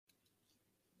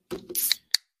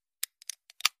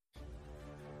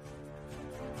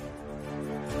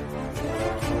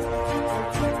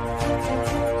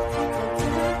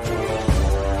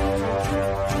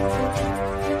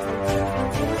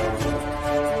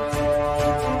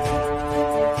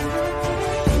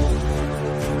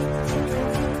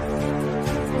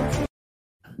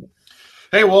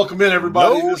Hey, welcome in,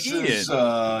 everybody. No this Ian. is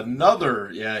Ian's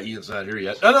not here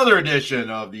yet. Another edition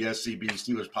of the SCB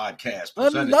Steelers podcast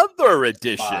presented Another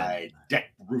edition. by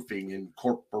Deck Roofing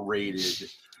Incorporated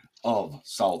of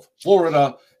South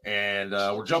Florida. And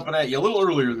we're jumping at you a little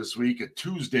earlier this week, a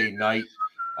Tuesday night.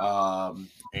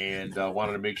 And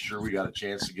wanted to make sure we got a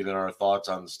chance to get in our thoughts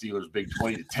on the Steelers' big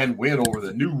 20-10 win over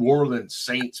the New Orleans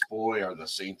Saints. Boy, are the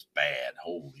Saints bad.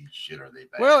 Holy shit, are they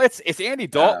bad. Well, it's Andy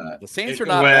Dalton. The Saints are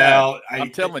not bad.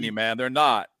 I'm telling you, man, they're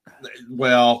not.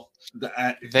 Well,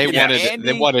 they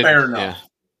wanted fair enough.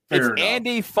 It's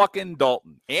Andy fucking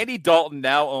Dalton. Andy Dalton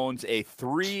now owns a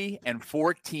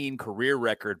 3-14 career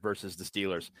record versus the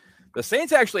Steelers. The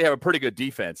Saints actually have a pretty good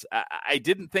defense. I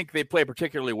didn't think they played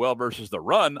particularly well versus the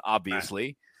run,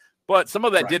 obviously, but some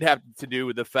of that did have to do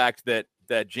with the fact that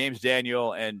James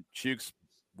Daniel and Chooks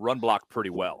run block pretty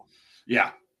well.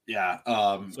 Yeah.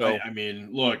 I mean,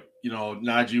 look,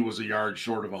 Najee was a yard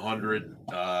short of 100.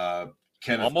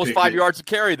 Kenneth almost Pickett, 5 yards to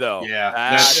carry, though. Yeah,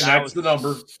 that's the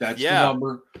number. That's the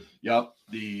number. Yep.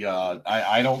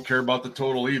 I don't care about the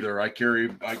total either. I care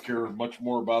much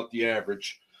more about the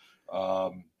average.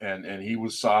 And he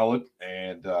was solid.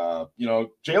 And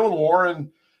Jaylen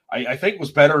Warren, I think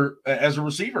was better as a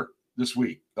receiver this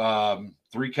week.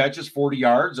 3 catches, 40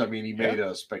 yards. I mean, he made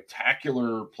a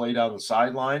spectacular play down the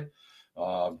sideline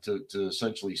to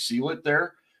essentially seal it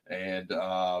there. And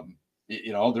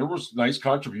there was nice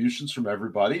contributions from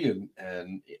everybody.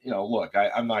 And look,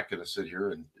 I'm not going to sit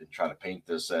here and try to paint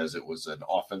this as it was an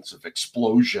offensive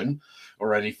explosion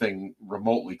or anything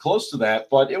remotely close to that.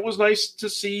 But it was nice to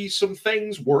see some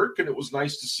things work, and it was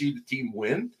nice to see the team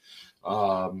win,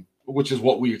 which is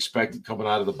what we expected coming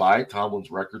out of the bye. Tomlin's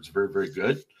record's very, very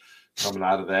good coming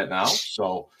out of that now.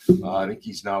 So I think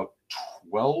he's now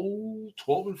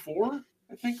 12-4,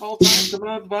 I think, all time coming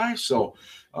out of the bye. So,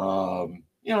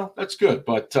 that's good.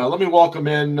 But let me welcome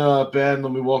in Ben.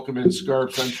 Let me welcome in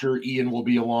Scarps. I'm sure Ian will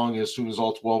be along as soon as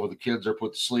all 12 of the kids are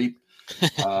put to sleep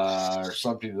or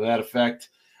something to that effect.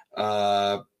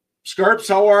 Scarps,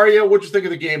 how are you? What'd you think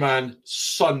of the game on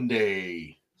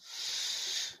Sunday?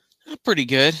 Pretty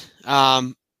good.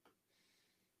 I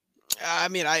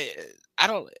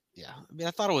thought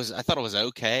it was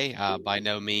okay. By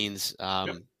no means,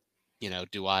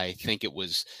 do I think it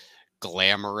was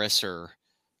glamorous or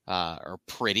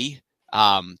pretty,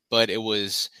 but it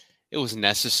was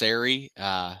necessary.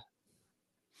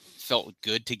 Felt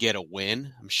good to get a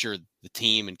win. I'm sure the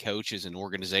team and coaches and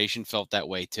organization felt that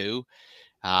way too.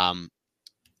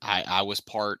 I was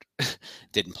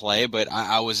didn't play, but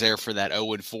I was there for that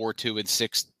 0-4,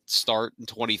 2-6 start in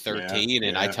 2013,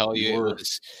 and I tell you,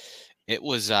 it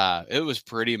was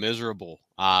pretty miserable.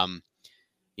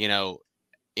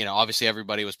 Obviously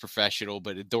everybody was professional,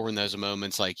 but during those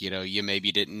moments, you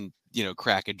maybe didn't,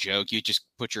 crack a joke. You just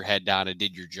put your head down and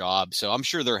did your job. So I'm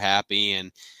sure they're happy.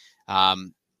 And,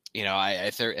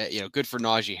 if they're, good for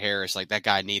Najee Harris, that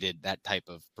guy needed that type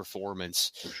of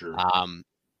performance. For sure.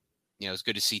 It's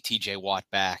good to see TJ Watt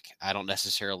back. I don't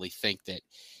necessarily think that,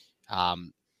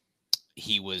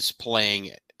 he was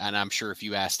playing, and I'm sure if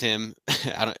you asked him,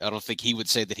 I don't think he would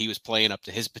say that he was playing up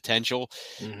to his potential.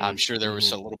 Mm-hmm. I'm sure there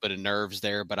was a little bit of nerves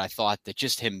there, but I thought that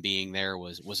just him being there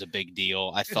was a big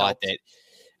deal. I thought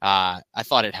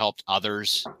it helped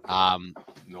others.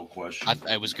 No question.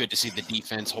 It was good to see the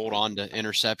defense hold on to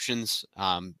interceptions.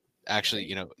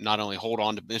 Actually, not only hold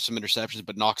on to some interceptions,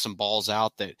 but knock some balls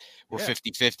out that were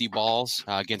 50-50 balls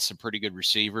against some pretty good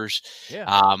receivers.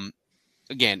 Yeah.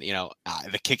 Again,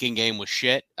 the kicking game was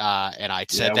shit, and I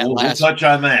said we'll touch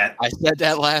on that. I said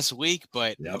that last week,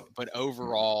 but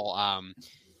overall,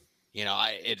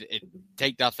 it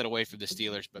take nothing away from the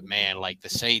Steelers, but man, the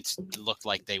Saints looked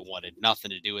like they wanted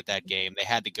nothing to do with that game. They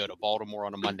had to go to Baltimore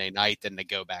on a Monday night, then they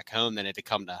go back home, then they had to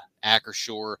come to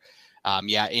Acrisure.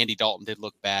 Andy Dalton did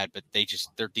look bad, but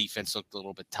their defense looked a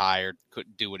little bit tired.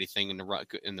 Couldn't do anything in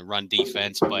the run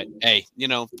defense. But hey,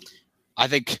 I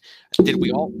think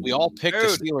we all picked the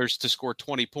Steelers to score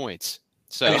 20 points.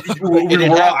 So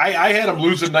I had them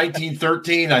losing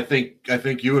 19-13. I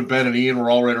think you and Ben and Ian were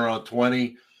all right around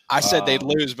 20. I said they'd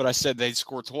lose, but I said they'd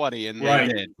score 20, and they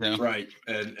did. So. Right,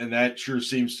 and that sure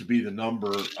seems to be the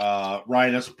number.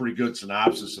 Ryan, that's a pretty good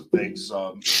synopsis of things.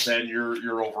 Ben,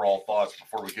 your overall thoughts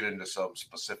before we get into some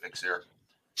specifics here.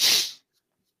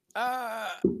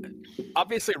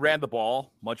 Obviously ran the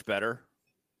ball much better.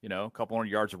 A couple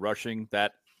hundred yards of rushing.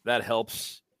 That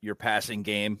helps your passing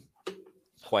game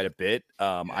quite a bit.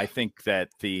 I think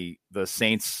that the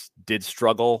Saints did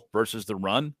struggle versus the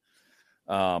run.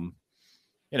 And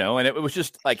it was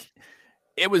just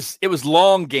it was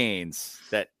long gains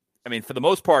that I mean, for the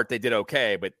most part, they did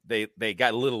okay, but they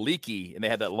got a little leaky, and they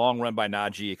had that long run by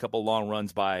Najee, a couple of long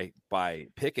runs by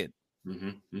Pickett,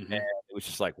 and it was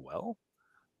just like, well,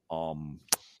 I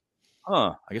guess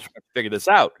we're going to figure this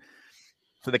out.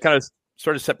 So they kind of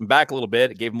started stepping back a little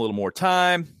bit. It gave them a little more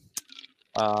time.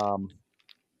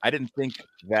 I didn't think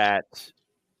that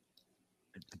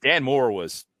Dan Moore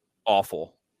was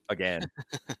awful again.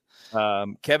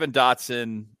 Kevin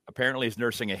Dotson apparently is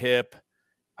nursing a hip.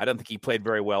 I don't think he played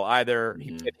very well either.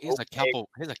 He has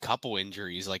a couple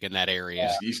injuries like in that area.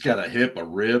 Yeah. He's got a hip, a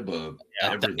rib, the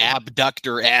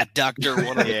abductor,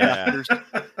 one of the abductors.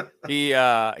 He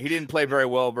didn't play very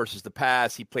well versus the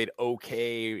pass. He played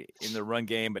okay in the run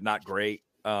game, but not great.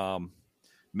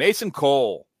 Mason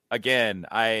Cole, again,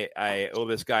 I owe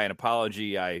this guy an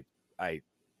apology. I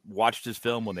watched his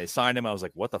film when they signed him. I was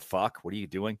like, what the fuck? What are you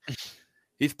doing?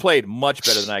 He's played much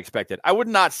better than I expected. I would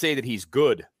not say that he's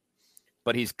good,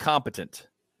 but he's competent,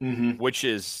 which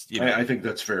is, I think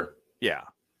that's fair. Yeah.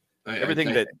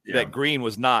 Everything that Green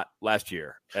was not last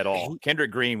year at all. Kendrick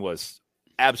Green was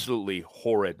absolutely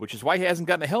horrid, which is why he hasn't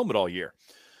gotten a helmet all year.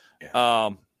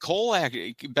 Yeah. Cole, I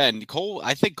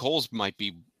think Cole's might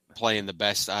be playing the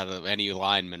best out of any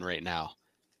lineman right now.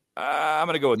 I'm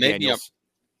going to go with Daniels.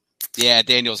 Yeah,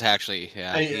 Daniels actually.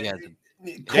 Yeah,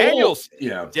 Daniels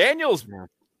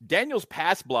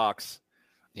pass blocks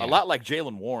a lot like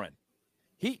Jaylen Warren.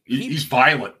 He's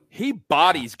violent. He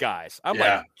bodies guys. I'm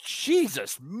like,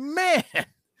 Jesus, man.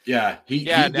 Yeah, he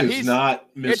does not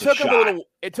miss a shot.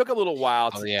 It took a little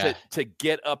while to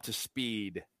get up to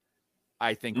speed,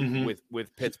 I think,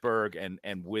 with Pittsburgh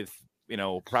and with,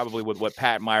 probably with what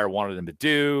Pat Meyer wanted him to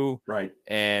do. Right.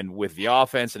 And with the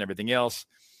offense and everything else.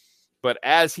 But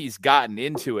as he's gotten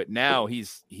into it now,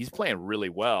 he's playing really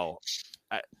well.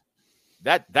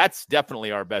 That's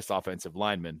definitely our best offensive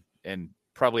lineman, and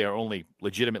probably our only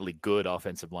legitimately good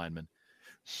offensive lineman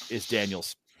is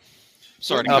Daniels.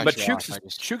 Sorry, but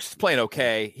Chooks is playing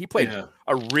okay. He played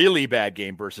a really bad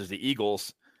game versus the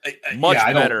Eagles. Much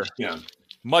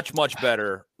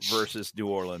better versus New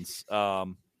Orleans.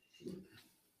 Tight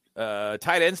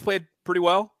ends played pretty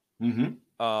well.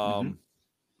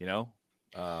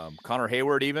 Connor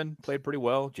Hayward even played pretty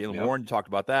well. Jaylen Warren, talked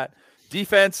about that.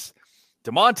 Defense,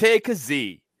 Damontae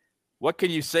Kazee. What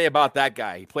can you say about that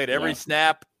guy? He played every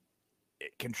snap,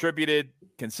 contributed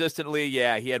consistently.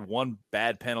 Yeah, he had one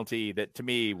bad penalty that to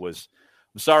me was,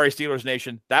 I'm sorry, Steelers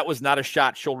Nation, that was not a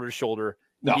shot shoulder to shoulder.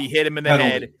 No, he hit him in the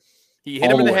head. He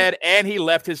hit him in the head, and he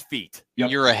left his feet. Yep.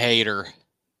 You're a hater.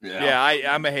 Yeah,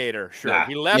 I'm a hater. Sure.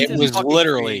 He left his was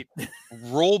literally feet.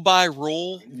 Rule by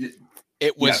rule.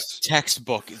 It was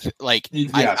textbook. Like,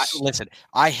 listen,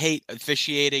 I hate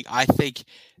officiating. I think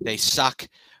they suck.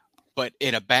 But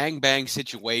in a bang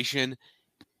situation,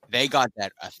 they got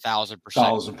that 1,000%.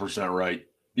 1,000% right.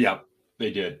 Yeah,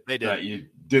 they did. They did. You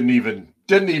didn't even.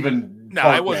 No,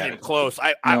 I wasn't even close.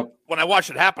 I when I watched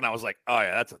it happen, I was like, oh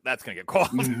yeah, that's gonna get called.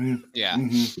 Yeah,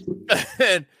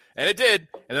 and it did.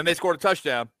 And then they scored a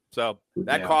touchdown, so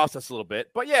that cost us a little bit.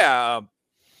 But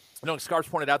Scarps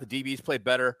pointed out the DBs played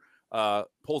better.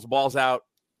 Pulls the balls out,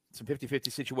 some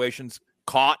 50-50 situations,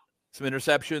 caught some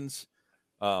interceptions,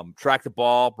 tracked the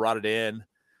ball, brought it in.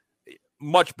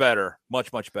 Much better,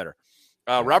 much better.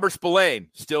 Robert Spillane,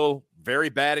 still very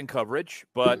bad in coverage,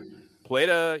 but played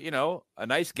a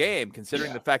nice game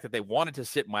considering the fact that they wanted to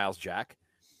sit Miles Jack.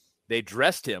 They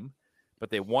dressed him, but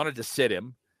they wanted to sit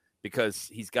him because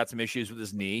he's got some issues with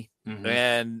his knee,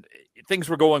 and things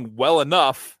were going well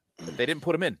enough that they didn't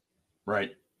put him in.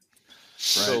 Right.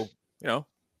 So,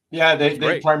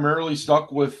 they primarily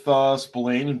stuck with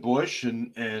Spillane and Bush,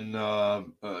 and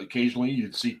occasionally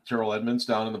you'd see Terrell Edmonds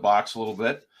down in the box a little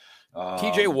bit.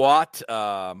 TJ Watt,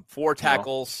 4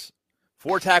 tackles,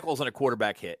 4 tackles and a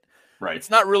quarterback hit. Right. It's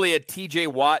not really a TJ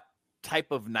Watt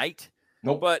type of night.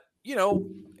 Nope. But,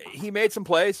 he made some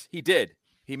plays. He did.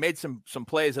 He made some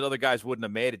plays that other guys wouldn't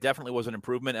have made. It definitely was an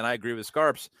improvement, and I agree with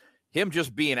Scarps. Him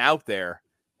just being out there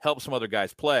helped some other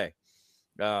guys play.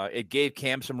 It gave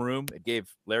Cam some room. It gave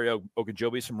Larry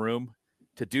Ogunjobi some room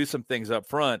to do some things up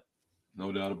front.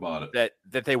 No doubt about it.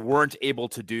 That they weren't able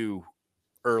to do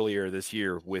earlier this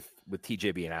year with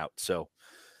TJ being out. So,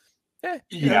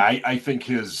 I think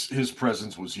his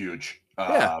presence was huge.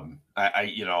 I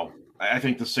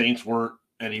think the Saints weren't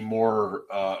any more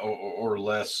or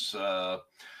less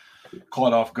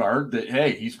caught off guard that,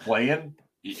 hey, he's playing.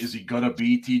 Is he going to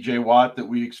be TJ Watt that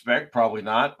we expect? Probably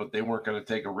not, but they weren't going to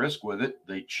take a risk with it.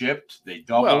 They chipped, they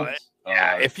doubled.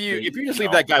 Well, if you just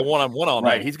leave that guy one-on-one all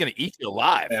night, he's going to eat you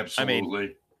alive.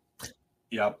 Absolutely.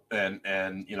 Yep. And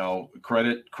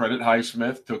credit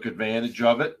Highsmith, took advantage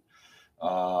of it.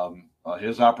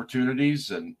 his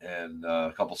opportunities and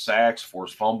a couple sacks,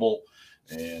 forced fumble.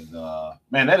 And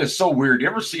man, that is so weird. You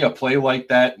ever see a play like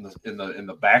that in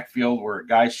the backfield where a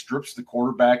guy strips the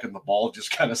quarterback and the ball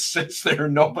just kind of sits there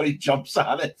and nobody jumps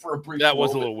on it for a brief moment? That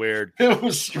was a little weird. It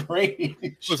was strange.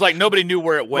 It was like nobody knew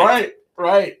where it went.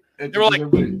 Right. They were like,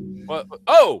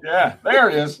 "Oh, yeah, there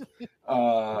it is."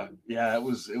 Yeah, it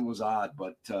was odd,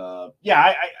 but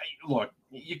I look,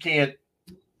 you can't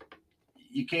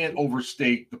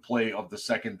overstate the play of the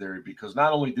secondary, because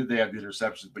not only did they have the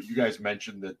interceptions, but you guys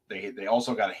mentioned that they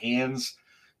also got hands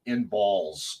in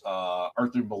balls.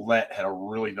 Arthur Millette had a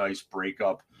really nice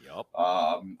breakup. Yep.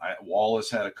 Wallace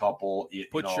had a couple.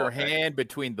 Put your hand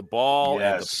between the ball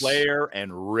and the player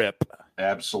and rip.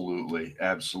 Absolutely.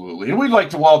 And we'd like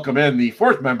to welcome in the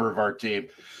fourth member of our team.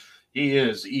 He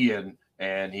is Ian.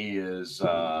 And he is,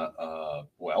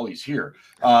 he's here.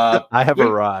 I have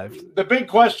arrived. The big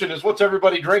question is, what's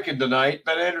everybody drinking tonight?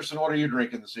 Ben Anderson, what are you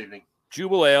drinking this evening?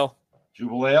 Jubal Ale.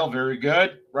 Very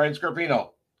good. Ryan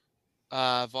Scarpino.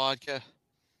 Vodka.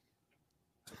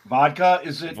 Vodka?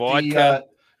 Is it vodka?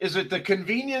 Is it the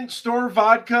convenience store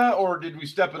vodka, or did we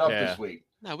step it up this week?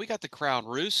 No, we got the Crown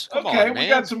Roos. Come on, man. We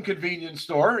got some convenience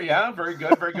store. Yeah, very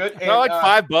good. And, like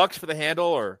 $5 for the handle,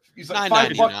 or he's like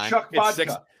 $5 Chuck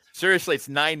vodka. Seriously, it's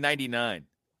 $9.99.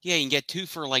 Yeah, you can get two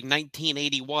for like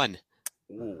 $19.81.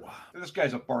 Ooh, this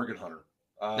guy's a bargain hunter.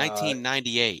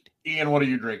 $19.98. Ian, what are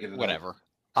you drinking tonight? Whatever.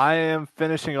 I am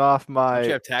finishing off my Don't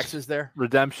you have taxes there?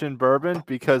 redemption bourbon,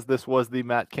 because this was the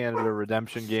Matt Canada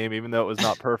redemption game. Even though it was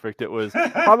not perfect, it was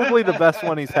probably the best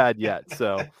one he's had yet.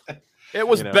 So it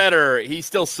was better. He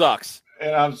still sucks.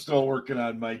 And I'm still working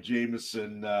on my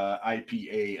Jameson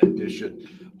IPA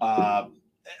edition.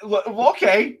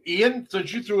 Okay, Ian,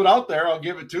 since you threw it out there, I'll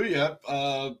give it to you.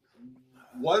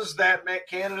 Was that Matt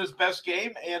Canada's best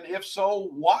game? And if so,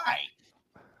 why?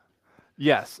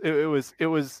 Yes, it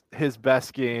was his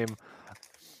best game.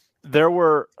 There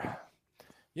were,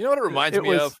 you know what it reminds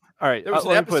me of? All right, there was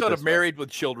an episode of Married with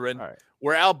Children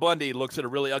where Al Bundy looks at a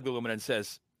really ugly woman and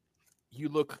says, "You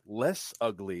look less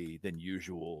ugly than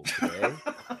usual today."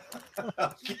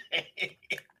 Okay.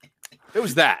 It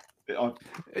was that.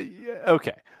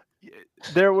 Okay.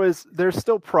 There's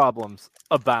still problems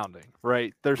abounding,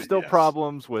 right? There's still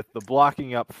problems with the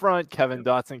blocking up front. Kevin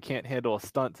Dotson can't handle a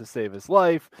stunt to save his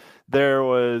life. There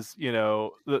was,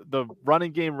 the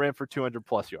running game ran for 200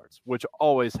 plus yards, which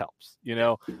always helps,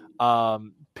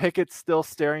 Pickett's still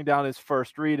staring down his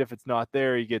first read. If it's not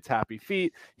there, he gets happy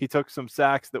feet. He took some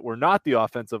sacks that were not the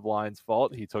offensive line's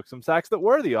fault. He took some sacks that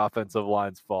were the offensive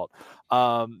line's fault.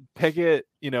 Pickett,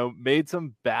 made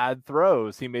some bad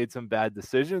throws. He made some bad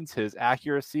decisions. His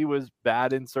accuracy was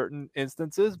bad in certain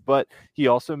instances, but he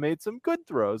also made some good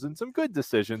throws and some good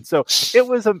decisions. So it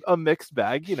was a mixed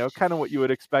bag, kind of what you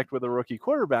would expect with a rookie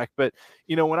quarterback. But,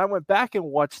 when I went back and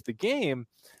watched the game,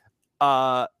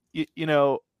 the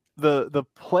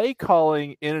play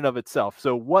calling in and of itself.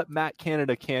 So what Matt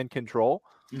Canada can control,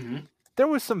 there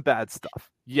was some bad stuff.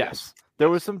 Yes. There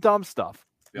was some dumb stuff.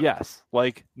 Yep. Yes.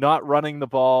 Like not running the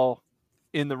ball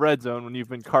in the red zone when you've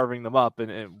been carving them up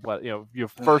and you're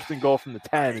first and goal from the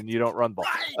 10 and you don't run the ball.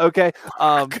 Okay.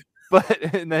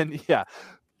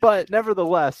 But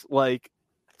nevertheless, like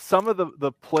some of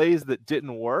the plays that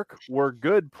didn't work were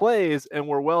good plays and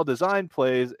were well-designed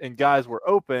plays, and guys were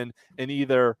open, and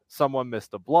either someone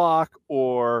missed a block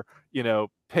or,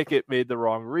 Pickett made the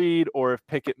wrong read, or if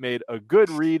Pickett made a good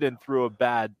read and threw a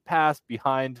bad pass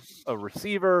behind a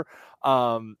receiver,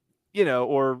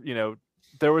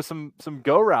 there was some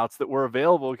go routes that were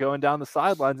available going down the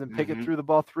sidelines, and Pickett threw the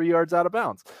ball 3 yards out of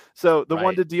bounds. So the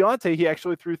one to Deontay, he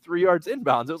actually threw 3 yards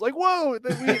inbounds. It was like, whoa,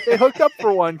 they hooked up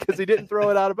for one because he didn't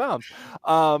throw it out of bounds.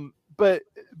 But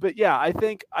yeah, I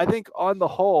think on the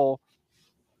whole,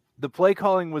 the play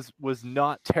calling was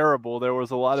not terrible. There was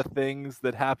a lot of things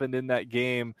that happened in that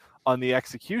game on the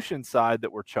execution side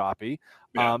that were choppy.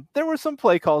 Yeah. There were some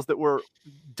play calls that were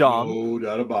dumb. No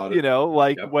doubt about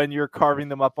it. When you're carving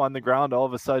them up on the ground, all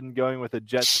of a sudden going with a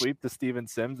jet sweep to Steven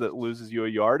Sims that loses you a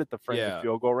yard at the front of the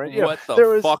field goal range. What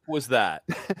the fuck was that?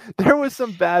 There was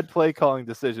some bad play calling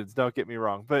decisions. Don't get me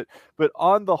wrong, but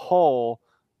on the whole,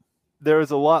 there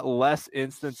was a lot less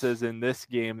instances in this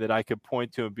game that I could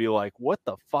point to and be like, what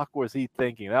the fuck was he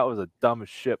thinking? That was a dumb as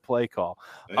shit play call.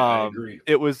 I agree.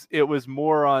 It was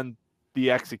more on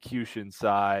the execution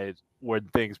side when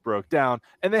things broke down,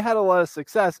 and they had a lot of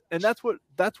success. And that's what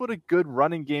a good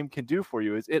running game can do for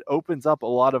you, is it opens up a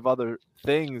lot of other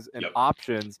things and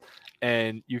options,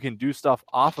 and you can do stuff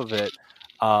off of it.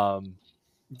 I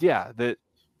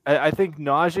think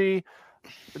Najee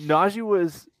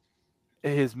was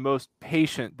his most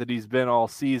patient that he's been all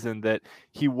season, that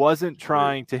he wasn't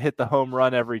trying to hit the home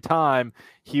run every time.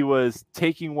 He was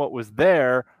taking what was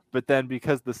there, but then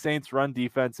because the Saints run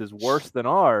defense is worse than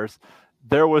ours,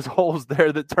 there was holes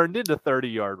there that turned into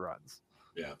 30-yard runs.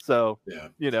 Yeah. So,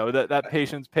 that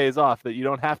patience pays off, that you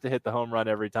don't have to hit the home run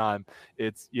every time.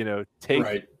 It's,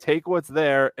 take what's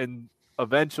there, and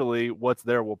eventually what's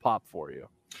there will pop for you.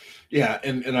 Yeah.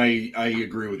 And I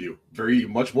agree with you. Very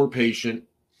much more patient.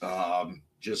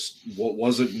 Just what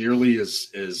wasn't nearly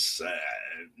as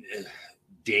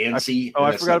dancy.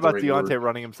 I forgot about Deontay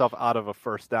running himself out of a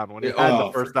first down when he had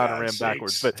the first down and ran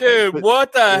backwards. But dude,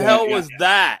 what the hell was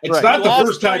that? It's not the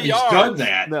first time he's done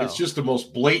that. No. It's just the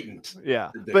most blatant. Yeah,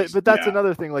 but that's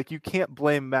another thing. Like, you can't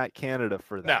blame Matt Canada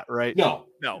for that, right? No.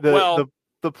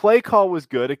 The play call was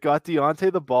good. It got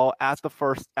Deontay the ball at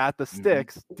the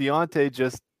sticks. Deontay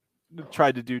just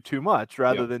tried to do too much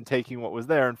rather than taking what was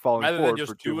there and falling forward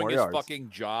for 2 more yards. Doing his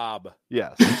fucking job.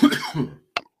 Yes.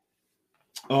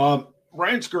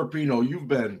 Ryan Scarpino, you've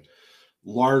been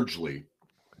largely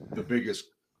the biggest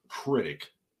critic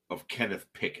of Kenneth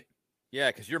Pickett. Yeah,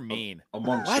 because you're mean.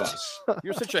 Amongst us.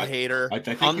 You're such a hater. I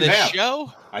think on this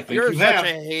show? I think you're such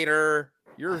a hater.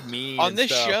 You're mean. On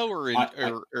this show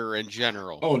or in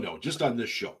general? Oh, no, just on this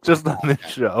show. Just on this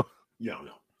show. No.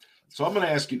 So I'm going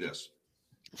to ask you this.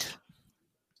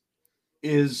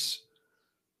 Is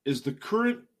the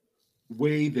current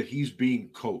way that he's being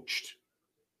coached,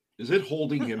 is it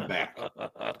holding him back?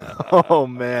 Oh,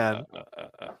 man.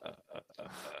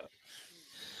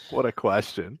 What a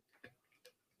question.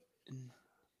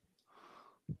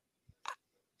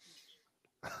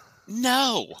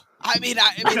 No. I mean,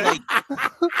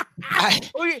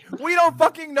 we don't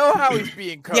fucking know how he's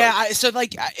being coached. Yeah,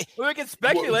 we can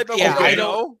speculate, but yeah, I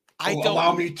don't.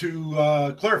 Allow me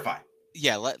to clarify.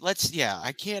 Yeah, let's. Yeah,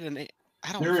 I can't.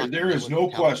 I don't. There is no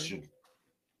question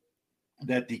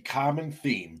that the common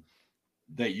theme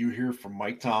that you hear from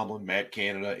Mike Tomlin, Matt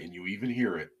Canada, and you even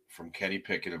hear it from Kenny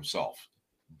Pickett himself: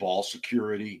 ball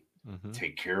security,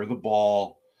 take care of the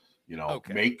ball,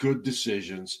 make good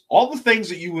decisions, all the things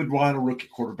that you would want a rookie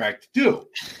quarterback to do.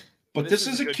 But this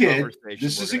is a kid.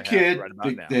 This is a kid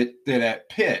that at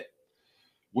Pitt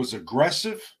was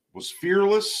aggressive, was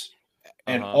fearless,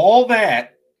 and all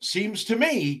that seems to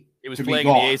me it was to playing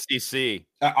be gone. in the ACC.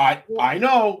 I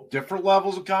know different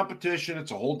levels of competition. It's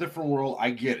a whole different world.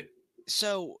 I get it.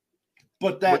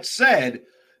 But that said,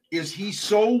 is he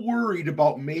so worried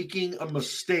about making a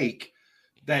mistake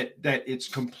that it's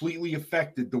completely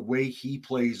affected the way he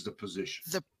plays the position?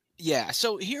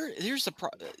 So here's the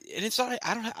problem, and it's not.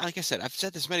 I don't like I said. I've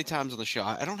said this many times on the show.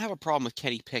 I don't have a problem with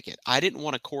Kenny Pickett. I didn't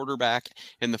want a quarterback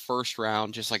in the first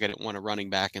round, just like I didn't want a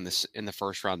running back in the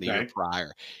first round the year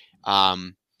prior.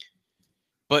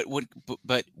 But with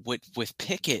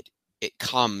Pickett, it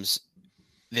comes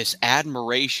this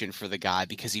admiration for the guy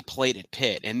because he played at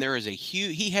Pitt, and there is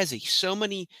he has so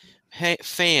many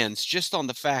fans just on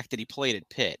the fact that he played at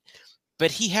Pitt, but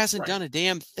he hasn't done a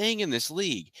damn thing in this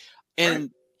league,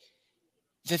 and.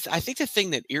 I think the thing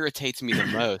that irritates me the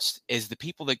most is the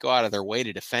people that go out of their way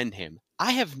to defend him.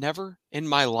 I have never in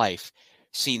my life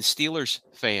seen Steelers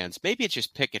fans, maybe it's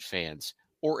just Pickett fans,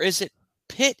 or is it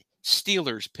Pitt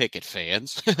Steelers Pickett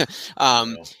fans, that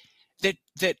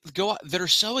go out, that are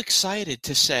so excited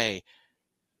to say,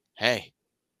 "Hey,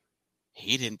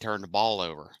 he didn't turn the ball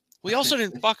over. We also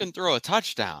didn't fucking throw a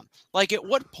touchdown." Like, at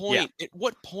what point? Yeah. At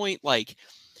what point?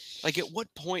 At what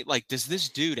point, does this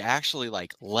dude actually,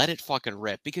 let it fucking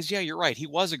rip? Because, yeah, you're right. He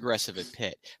was aggressive at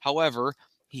Pitt. However,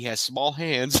 he has small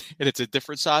hands, and it's a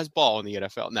different size ball in the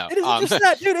NFL. No. It isn't just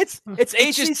that, dude. It's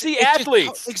ACC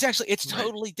athletes. Exactly. It's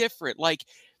totally different.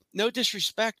 No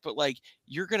disrespect, but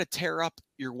you're gonna tear up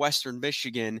your Western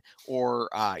Michigan or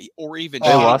even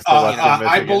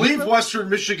I believe Western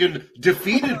Michigan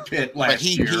defeated Pitt last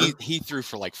year. He threw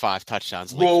for 5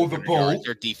 touchdowns. Roll the ball.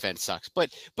 Their defense sucks,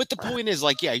 but the point is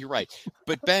yeah, you're right.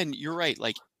 But Ben, you're right.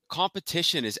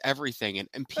 Competition is everything,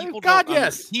 and people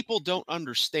people don't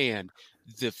understand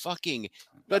the fucking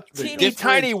teeny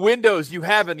tiny windows you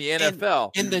have in the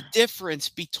NFL, and the difference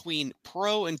between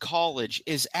pro and college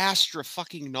is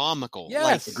astronomical.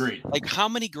 Yes, agreed. How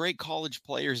many great college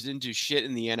players didn't do shit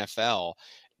in the NFL?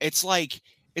 It's like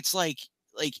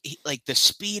the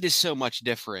speed is so much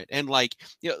different, and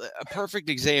a perfect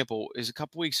example is a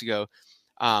couple weeks ago.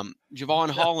 Javon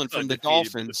Holland from the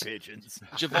Dolphins.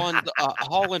 Javon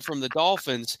Holland from the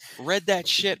Dolphins read that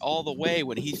shit all the way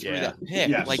when he threw that pick.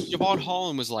 Yes. Javon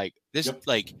Holland was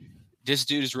this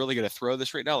dude is really going to throw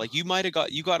this right now. You might have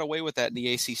got away with that in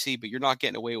the ACC, but you're not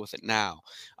getting away with it now.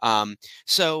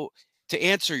 So to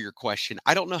answer your question,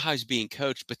 I don't know how he's being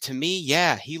coached, but to me,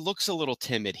 yeah, he looks a little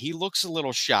timid. He looks a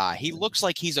little shy. He looks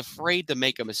like he's afraid to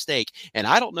make a mistake. And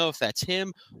I don't know if that's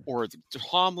him or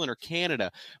Tomlin or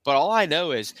Canada, but all I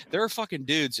know is there are fucking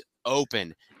dudes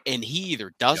open and he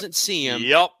either doesn't see him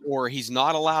or he's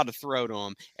not allowed to throw to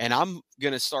him. And I'm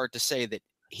going to start to say that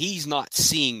he's not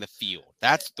seeing the field.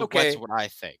 That's what I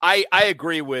think. I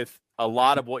agree with a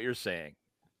lot of what you're saying.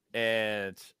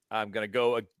 And I'm going to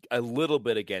go a little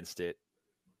bit against it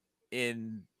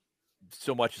in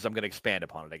so much as I'm going to expand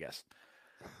upon it, I guess.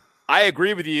 I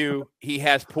agree with you. He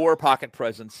has poor pocket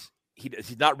presence.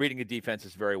 He's not reading the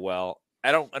defenses very well.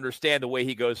 I don't understand the way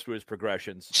he goes through his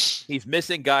progressions. He's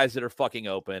missing guys that are fucking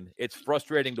open. It's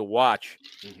frustrating to watch.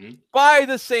 Mm-hmm. By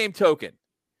the same token,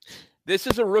 this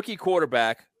is a rookie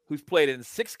quarterback who's played in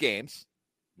 6 games,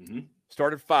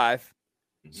 started 5.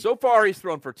 Mm-hmm. So far, he's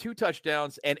thrown for 2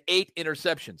 touchdowns and 8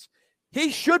 interceptions. He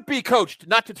should be coached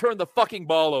not to turn the fucking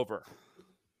ball over.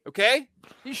 Okay?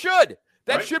 He should.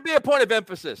 That should be a point of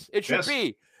emphasis. It should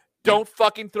be. Don't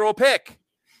fucking throw a pick.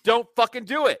 Don't fucking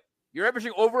do it. You're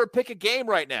averaging over a pick a game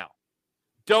right now.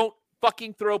 Don't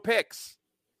fucking throw picks.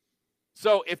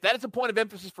 So if that is a point of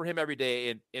emphasis for him every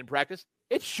day in practice,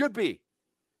 it should be.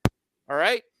 All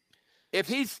right? If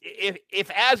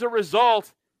as a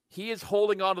result he is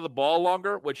holding on to the ball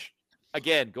longer, which,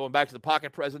 again, going back to the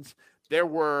pocket presence, there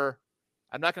were,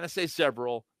 I'm not going to say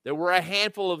several, there were a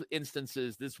handful of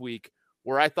instances this week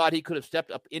where I thought he could have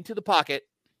stepped up into the pocket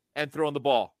and thrown the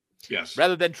ball. Yes.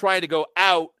 Rather than trying to go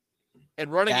out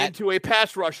and running into a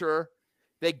pass rusher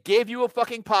that gave you a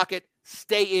fucking pocket,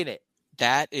 stay in it.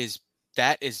 That is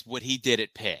what he did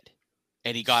at Pitt,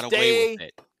 and he got away with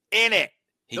it. In it.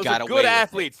 Those are good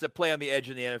athletes that play on the edge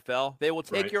in the NFL. They will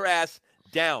take your ass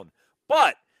down.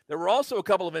 But there were also a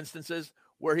couple of instances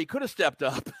where he could have stepped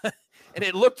up, and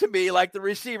it looked to me like the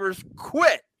receivers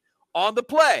quit on the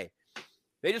play.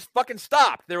 They just fucking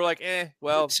stopped. They were like,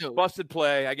 busted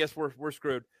play. I guess we're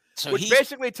screwed. So which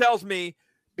basically tells me,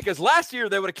 because last year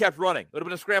they would have kept running. It would have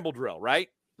been a scramble drill, right?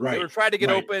 Right. They would have tried to get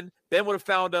open. Ben would have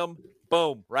found them.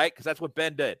 Boom, right? Because that's what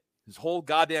Ben did his whole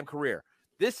goddamn career.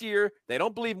 This year, they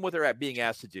don't believe in what they're being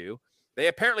asked to do. They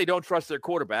apparently don't trust their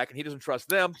quarterback, and he doesn't trust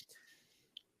them,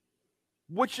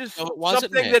 which is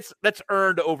something that's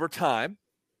earned over time.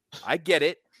 I get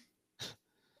it.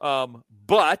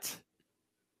 But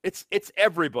it's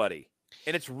everybody.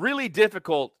 And it's really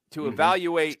difficult to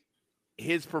evaluate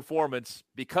his performance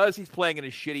because he's playing in a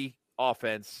shitty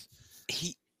offense.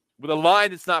 With a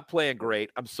line that's not playing great.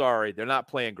 I'm sorry, they're not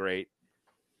playing great.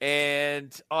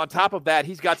 And on top of that,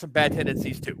 he's got some bad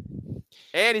tendencies too.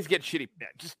 And he's getting shitty,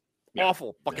 just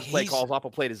awful fucking play calls,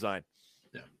 awful play design.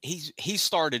 Yeah. He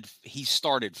started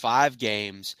 5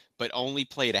 games, but only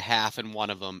played a half in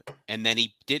one of them, and then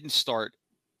he didn't start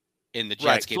in the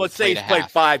Jets game. So let's say he's played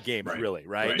 5 games, really,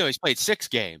 right? No, he's played 6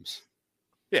 games.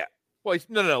 Yeah. Well,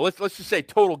 no. Let's just say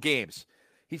total games.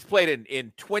 He's played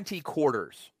in 20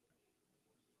 quarters.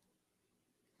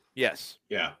 Yes.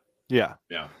 Yeah.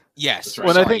 Yes.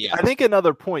 Well, I think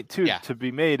another point too to be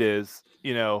made is,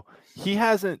 he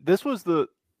hasn't. This was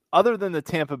other than the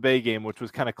Tampa Bay game, which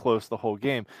was kind of close the whole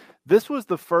game. This was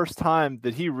the first time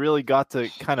that he really got to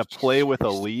kind of play with a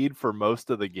lead for most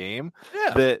of the game.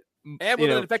 Yeah. And with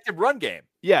an effective run game.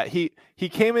 Yeah, he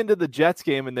came into the Jets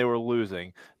game and they were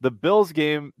losing. The Bills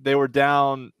game, they were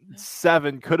down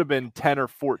 7, could have been 10 or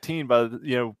 14 by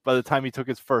the time he took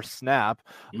his first snap.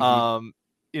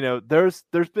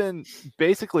 There's been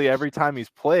basically every time he's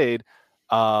played,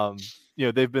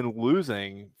 they've been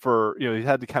losing for, he's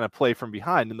had to kind of play from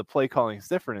behind, and the play calling is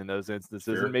different in those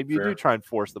instances. And maybe you do try and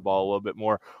force the ball a little bit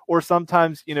more, or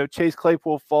sometimes, Chase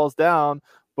Claypool falls down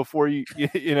before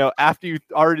after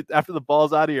the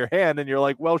ball's out of your hand and you're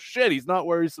like, well, shit, he's not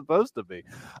where he's supposed to be.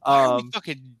 Why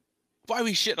are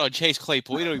we shitting on Chase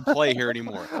Claypool? We don't even play here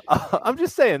anymore. I'm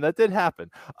just saying that did happen.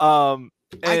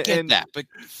 I get that, but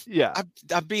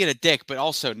I'm being a dick, but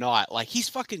also not. Like, he's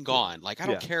fucking gone. Like, I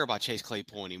don't care about Chase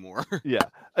Claypool anymore.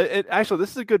 Actually,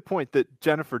 this is a good point that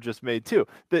Jennifer just made too.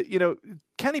 That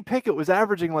Kenny Pickett was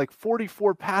averaging like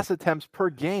 44 pass attempts per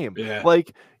game. Yeah.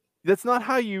 Like, that's not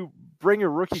how you bring a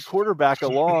rookie quarterback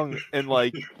along. And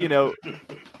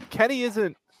Kenny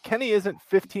isn't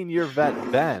 15-year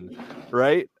vet Ben,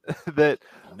 right?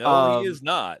 No, he is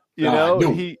not.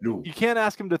 You can't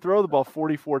ask him to throw the ball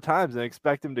 44 times and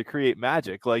expect him to create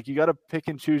magic. Like, you got to pick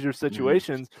and choose your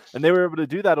situations, and they were able to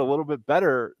do that a little bit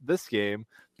better this game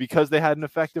because they had an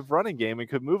effective running game and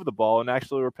could move the ball and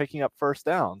actually were picking up first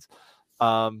downs.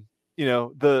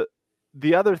 The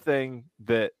other thing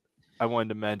that I wanted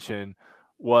to mention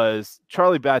was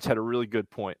Charlie Batch had a really good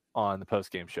point on the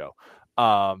post-game show.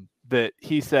 that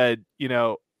he said,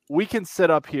 we can sit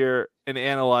up here and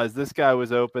analyze this guy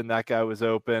was open, that guy was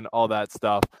open, all that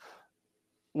stuff.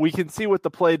 We can see what the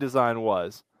play design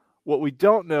was. What we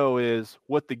don't know is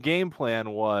what the game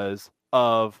plan was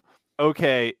of,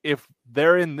 okay, if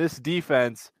they're in this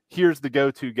defense, here's the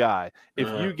go-to guy. If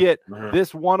you get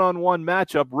this one-on-one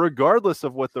matchup, regardless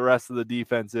of what the rest of the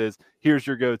defense is, here's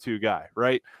your go-to guy,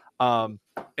 right?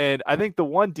 And I think the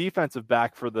one defensive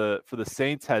back for the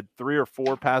Saints had 3 or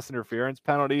 4 pass interference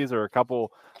penalties, or a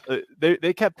couple.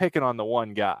 They kept picking on the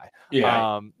one guy.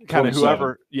 Yeah, kind of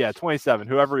whoever. Yeah, 27,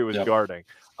 whoever he was guarding.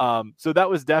 So that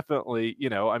was definitely,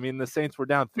 the Saints were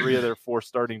down 3 of their 4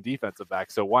 starting defensive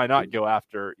backs. So why not go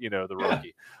after, the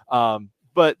rookie?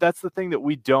 But that's the thing that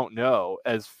we don't know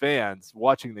as fans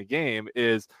watching the game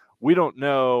is we don't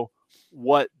know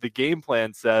what the game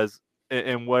plan says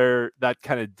and where that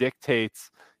kind of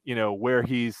dictates, where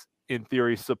he's in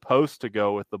theory supposed to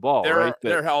go with the ball.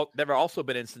 There have also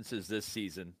been instances this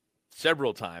season,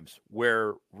 several times,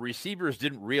 where receivers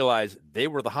didn't realize they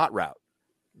were the hot route.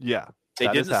 Yeah. They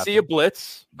didn't see a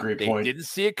blitz. Great point. They didn't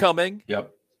see it coming.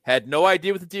 Yep. Had no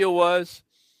idea what the deal was.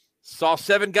 Saw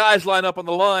 7 guys line up on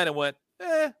the line and went,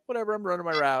 whatever, I'm running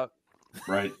my route.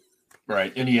 Right.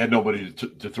 And he had nobody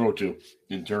to throw to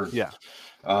in turn. Yeah.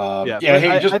 Hey,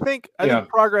 I think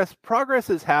progress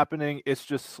is happening. It's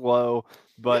just slow,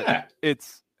 but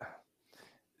it's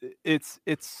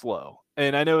slow.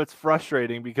 And I know it's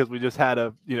frustrating because we just had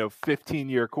a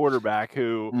 15-year quarterback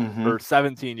or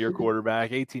 17-year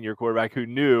quarterback, 18-year quarterback who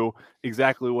knew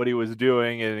exactly what he was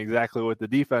doing and exactly what the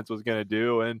defense was going to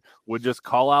do, and would just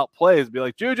call out plays, be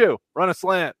like, Juju, run a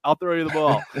slant, I'll throw you the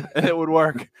ball, and it would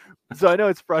work. So I know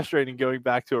it's frustrating going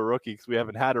back to a rookie because we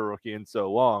haven't had a rookie in so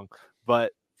long,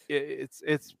 but it's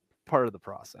part of the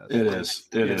process. It is.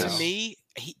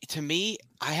 To me,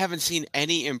 I haven't seen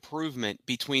any improvement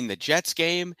between the Jets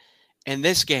game and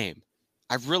this game.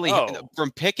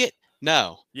 From Pickett,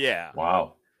 no. Yeah.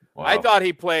 Wow. I thought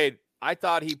he played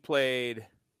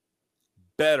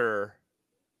better.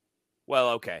 Well,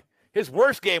 okay. His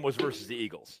worst game was versus the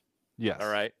Eagles. Yes.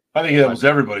 All right. I think that was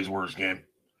everybody's worst game.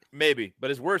 Maybe, but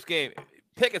his worst game,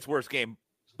 Pickett's worst game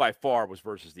by far was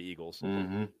versus the Eagles.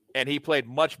 Mm-hmm. And he played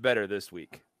much better this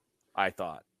week, I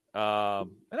thought. And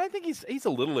I think he's a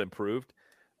little improved.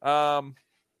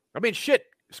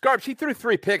 Scarps, he threw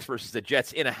 3 picks versus the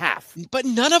Jets in a half. But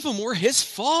none of them were his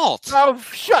fault. Oh,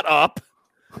 shut up.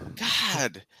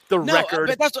 God.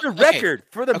 Record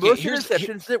for the most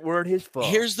interceptions that weren't his fault.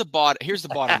 Here's the bottom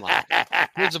line.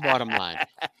 Here's the bottom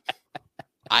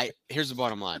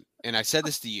line. And I said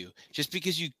this to you. Just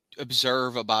because you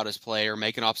observe about his play or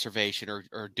make an observation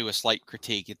or do a slight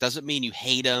critique, it doesn't mean you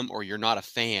hate him or you're not a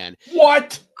fan.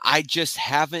 What? I just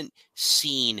haven't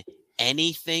seen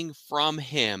anything from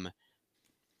him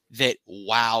that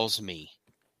wows me.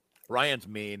 Ryan's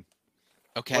mean.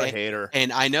 Okay. What a hater.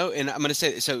 And I know, and I'm going to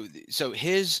say, so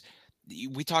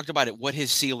we talked about it, what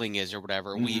his ceiling is or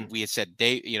whatever. Mm-hmm. We had said,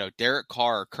 Derek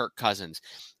Carr or Kirk Cousins.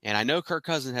 And I know Kirk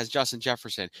Cousins has Justin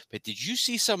Jefferson, but did you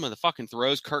see some of the fucking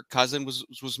throws Kirk Cousins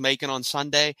was making on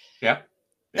Sunday? Yeah.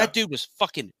 That dude was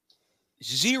fucking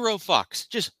zero fucks.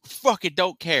 Just fucking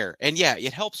don't care. And yeah,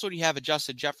 it helps when you have a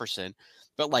Justin Jefferson,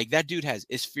 but like that dude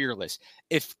is fearless.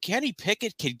 If Kenny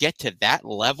Pickett could get to that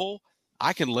level,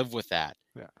 I can live with that.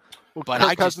 Yeah. Well, but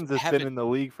Kirk Cousins has been in the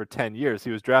league for 10 years.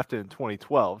 He was drafted in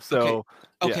 2012. So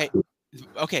okay.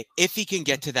 If he can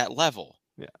get to that level,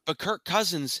 But Kirk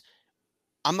Cousins,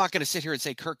 I'm not going to sit here and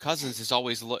say Kirk Cousins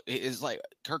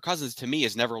Kirk Cousins to me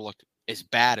has never looked as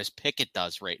bad as Pickett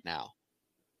does right now.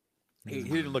 He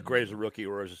didn't look great as a rookie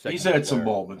or as a second. He's had some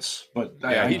moments, but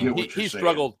I get what you're saying.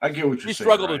 Struggled. I get what you're saying. He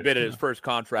struggled a bit in his first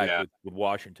contract with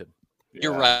Washington.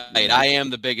 You're right. I am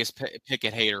the biggest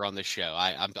Pickett hater on this show.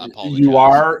 I apologize. You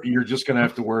are. You're just going to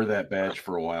have to wear that badge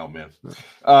for a while, man.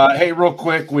 Hey, real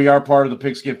quick, we are part of the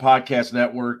Pigskin Podcast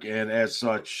Network, and as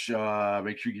such,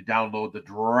 make sure you download the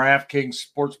DraftKings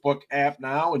Sportsbook app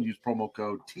now and use promo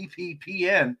code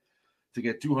TPPN to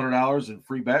get $200 in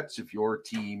free bets. If your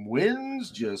team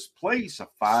wins, just place a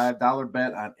 $5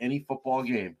 bet on any football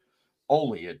game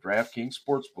only at DraftKings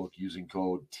Sportsbook using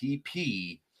code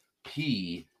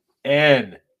TPPN.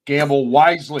 Gamble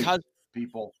wisely,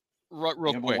 people.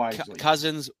 Real quick,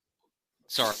 Cousins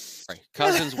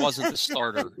wasn't the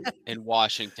starter in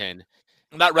Washington.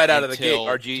 Not right out of the gate.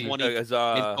 RG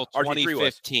until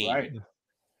 2015. Right.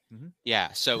 Mm-hmm.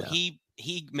 Yeah, so he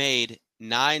made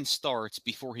 9 starts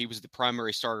before he was the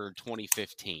primary starter in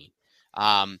 2015.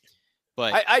 But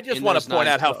I just want to point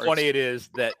out how funny it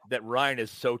is that Ryan is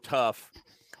so tough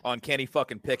on Kenny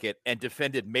fucking Pickett and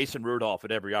defended Mason Rudolph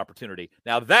at every opportunity.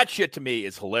 Now that shit to me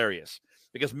is hilarious.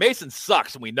 because Mason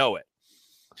sucks and we know it.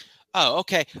 Oh,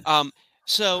 okay.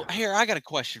 So here I got a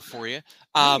question for you.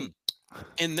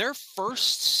 In their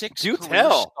first 6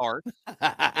 career start,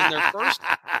 in their first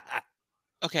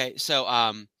okay,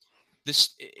 so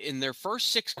in their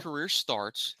first 6 career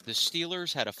starts, the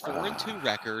Steelers had a 4-2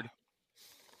 record.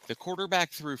 The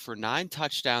quarterback threw for 9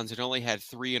 touchdowns and only had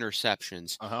 3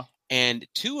 interceptions. And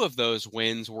 2 of those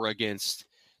wins were against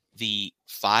the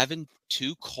 5-2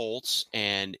 Colts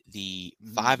and the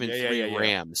 5-3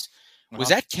 Rams. Was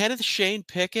that Kenneth Shane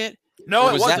Pickett?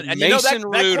 No, it wasn't. And Mason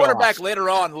that quarterback later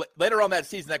on that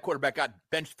season, that quarterback got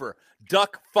benched for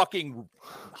Duck fucking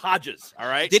Hodges. All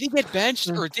right. Did he get benched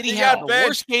or did he have the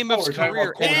worst game of his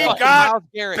career? He got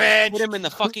benched. Hit him in the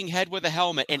fucking head with a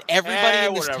helmet, and everybody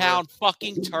in this town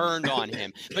fucking turned on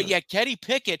him. But yet Kenny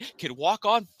Pickett could walk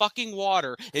on fucking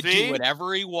water and do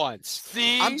whatever he wants.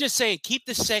 I'm just saying, keep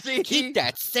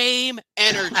that same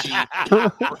energy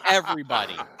for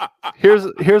everybody.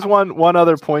 Here's one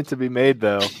other point to be made,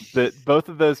 though, that both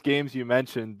of those games you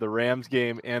mentioned, the Rams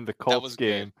game and the Colts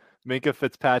game, Minkah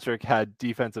Fitzpatrick had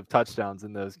defensive touchdowns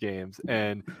in those games.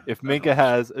 And if Minkah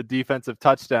has a defensive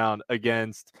touchdown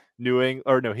against New England,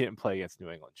 or no, he didn't play against New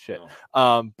England. Shit.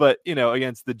 But,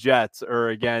 against the Jets or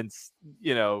against,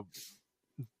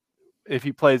 if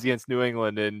he plays against New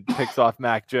England and picks off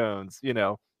Mac Jones,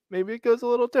 maybe it goes a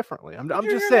little differently. I'm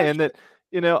just saying that.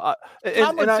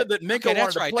 Tomlin said that Minkah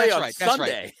wanted to play on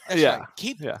Sunday. That's right.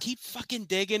 Keep fucking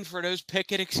digging for those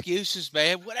Pickett excuses,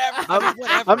 man. Whatever.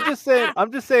 I'm just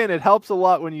saying it helps a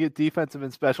lot when you get defensive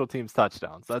and special teams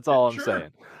touchdowns. That's all I'm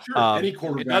saying. Sure. Any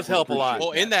quarterback, it does help a lot.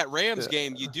 Well, in that Rams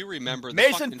game, you do remember the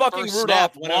Mason fucking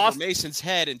Rudolph went over Mason's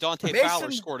head, and Dante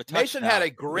Fowler scored a touchdown. Mason had a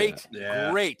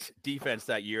great defense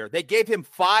that year. They gave him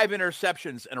 5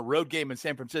 interceptions in a road game in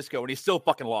San Francisco, and he still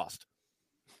fucking lost.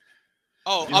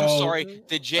 Oh, I'm sorry.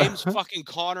 Did James fucking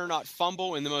Conner not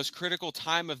fumble in the most critical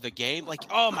time of the game? Like,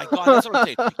 oh my God, that's what I'm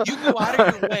saying. You go out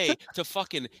of your way to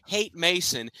fucking hate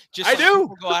Mason. I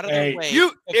do. Go out of their way.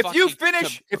 If you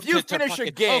finish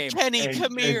a game, Kenny,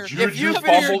 come here. If you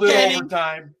fumbled it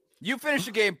overtime, you finish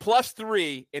the game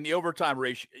 +3 in the overtime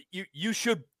ratio. You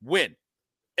should win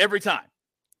every time.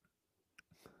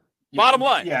 Bottom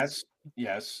line.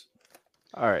 Yes.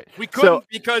 All right. We couldn't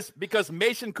because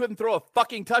Mason couldn't throw a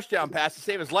fucking touchdown pass to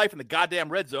save his life in the goddamn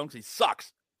red zone because he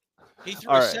sucks. He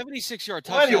threw a 76-yard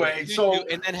touchdown. Anyway,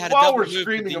 and then had while we're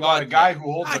screaming about a guy who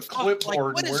holds a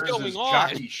clipboard and wears his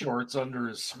jockey shorts under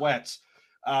his sweats,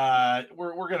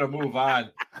 we're gonna move on.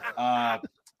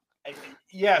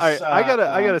 Yes, right, I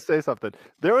gotta say something.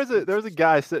 There was a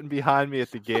guy sitting behind me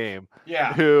at the game.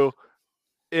 Who,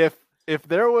 if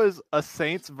there was a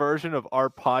Saints version of our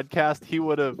podcast, he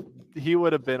would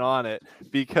have been on it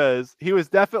because he was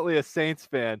definitely a Saints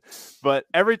fan. But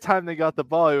every time they got the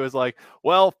ball, he was like,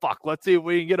 well, fuck, let's see if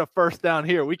we can get a first down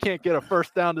here. We can't get a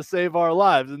first down to save our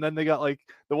lives. And then they got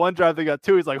the one drive they got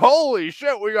 2. He's like, holy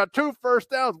shit, we got 2 first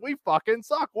downs. We fucking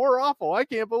suck. We're awful. I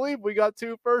can't believe we got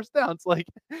 2 first downs. Like,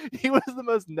 he was the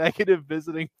most negative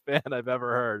visiting fan I've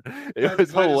ever heard. It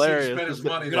was hilarious.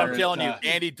 I'm telling you,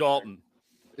 Andy Dalton.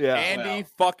 Yeah, Andy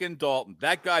fucking Dalton.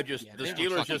 That guy the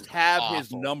Steelers just have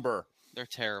his number. They're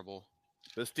terrible.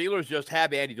 The Steelers just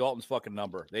have Andy Dalton's fucking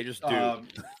number. They just do.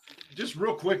 Just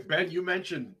real quick, Ben, you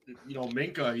mentioned,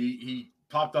 Minkah, he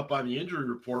popped up on the injury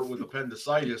report with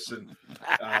appendicitis. And,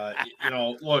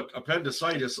 look,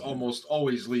 appendicitis almost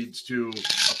always leads to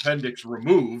appendix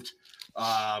removed.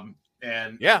 And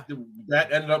that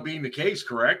ended up being the case,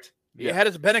 correct? He had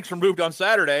his appendix removed on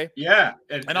Saturday. Yeah.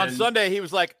 And on Sunday, he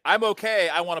was like, I'm okay.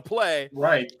 I want to play.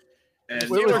 Right. And it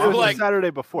was the Saturday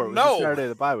before. It was the Saturday of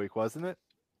the bye week, wasn't it?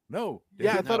 No.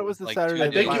 Yeah, I thought it was the Saturday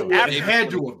of the bye week. It had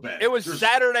to have been. It was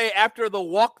Saturday after the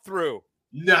walkthrough.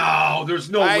 No, there's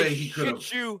no way he could have. I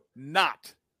shit you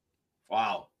not.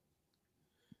 Wow.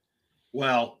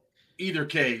 Well, either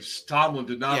case, Tomlin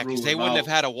did not rule him out. Because they wouldn't have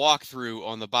had a walkthrough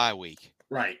on the bye week.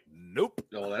 Right. Nope.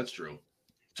 No, that's true.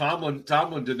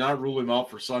 Tomlin did not rule him out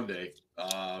for Sunday.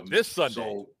 This Sunday.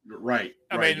 So, right.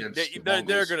 I mean,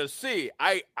 they're going to see.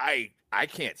 I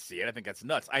can't see it. I think that's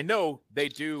nuts. I know they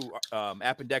do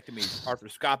appendectomies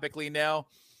arthroscopically now.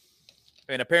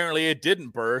 And apparently it didn't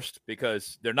burst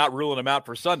because they're not ruling him out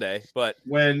for Sunday. But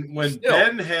when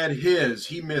Ben had his,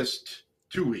 he missed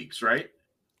 2 weeks, right?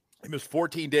 He missed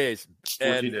 14 days.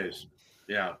 14 days.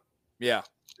 Yeah. Yeah.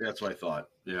 That's what I thought.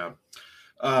 Yeah.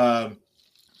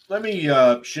 Let me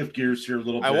shift gears here a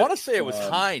little bit. I want to say it was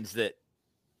Hines that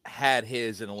had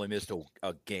his and only missed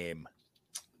a game.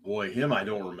 Boy, him I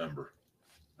don't remember.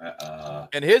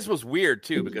 And his was weird,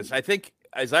 too, because I think,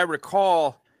 as I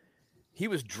recall, he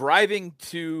was driving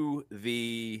to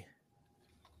the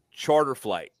charter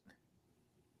flight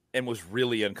and was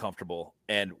really uncomfortable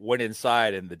and went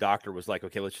inside, and the doctor was like,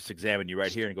 okay, let's just examine you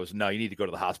right here. And he goes, no, you need to go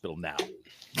to the hospital now.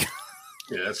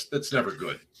 Yeah, that's never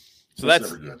good. So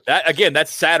that's that again,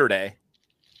 that's Saturday.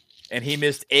 And he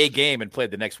missed a game and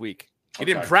played the next week. He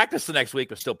didn't practice the next week,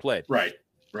 but still played. Right.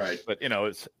 But,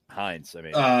 it's Hines. I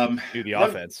mean, do the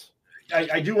offense.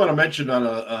 I do want to mention on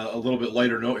a little bit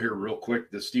lighter note here real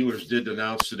quick. The Steelers did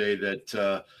announce today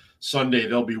that Sunday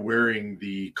they'll be wearing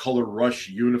the Color Rush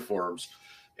uniforms.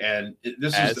 And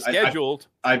this is scheduled.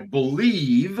 I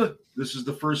believe this is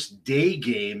the first day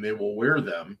game they will wear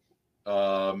them.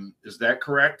 Is that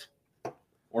correct?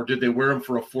 Or did they wear them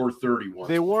for a 4:30 one?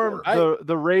 They wore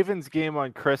the Ravens game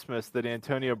on Christmas that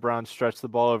Antonio Brown stretched the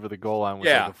ball over the goal line was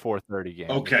like a 4:30 game.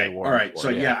 Okay, all right. So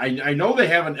I know they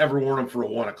haven't ever worn them for a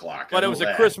 1 o'clock. But it was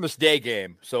a Christmas Day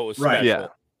game, so it was special. Yeah.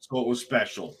 So it was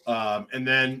special. And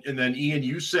then Ian,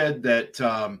 you said that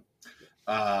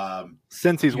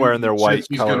since he's wearing their white,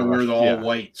 he's going to wear the all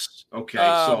whites. Okay,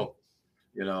 so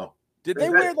did they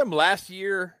wear them last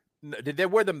year? Did they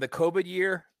wear them the COVID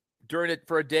year during it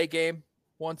for a day game?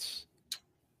 Once,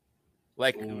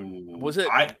 was it?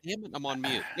 Damn it, I'm on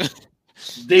mute.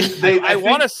 I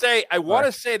want to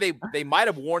say they might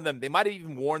have worn them. They might have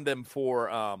even worn them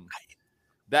for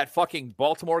that fucking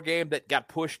Baltimore game that got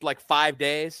pushed like 5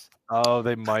 days. Oh,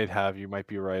 they might have. You might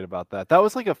be right about that. That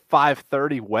was like a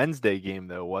 5:30 Wednesday game,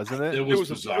 though, wasn't it? It was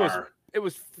bizarre. It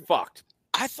was fucked.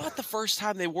 I thought the first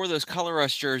time they wore those Color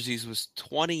Rush jerseys was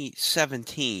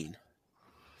 2017.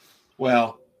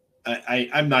 Well.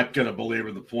 I'm not going to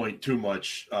belabor the point too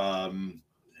much. I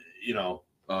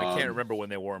can't remember when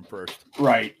they wore them first.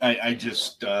 Right. I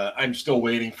just I'm still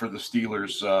waiting for the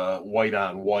Steelers white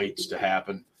on whites to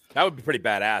happen. That would be pretty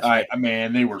badass.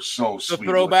 Man, they were so sweet. The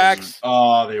throwbacks.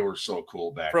 Oh, they were so cool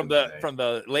back from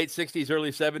the late 60s,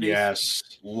 early 70s. Yes,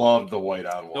 loved the white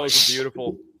on white. Those are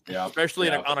beautiful. Yeah, especially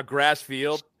on a grass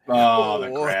field. Oh, the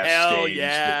grass stains,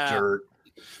 the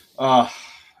dirt.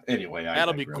 Anyway,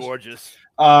 that'll be gorgeous.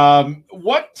 Ian,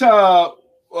 what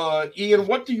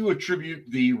do you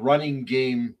attribute the running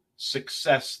game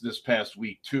success this past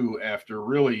week to after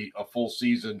really a full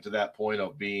season to that point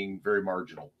of being very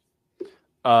marginal?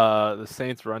 The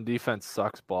Saints run defense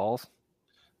sucks balls.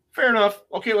 Fair enough.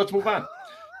 Okay, let's move on.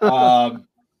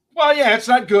 Well, yeah, it's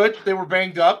not good. They were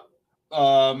banged up.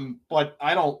 But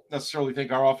I don't necessarily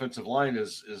think our offensive line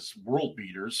is world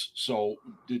beaters. So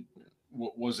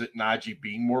was it Najee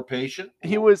being more patient?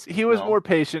 He was more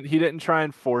patient. He didn't try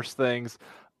and force things.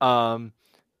 And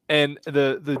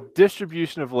the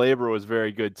distribution of labor was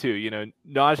very good too.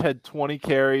 Naj had 20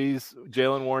 carries.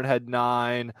 Jaylen Warren had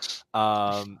 9.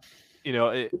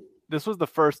 This was the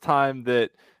first time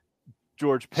that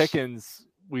George Pickens,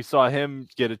 we saw him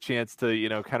get a chance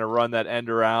to, kind of run that end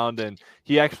around, and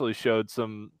he actually showed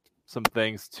some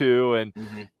things too. And,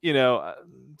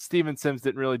 Steven Sims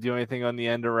didn't really do anything on the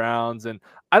end arounds, and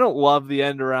I don't love the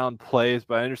end around plays,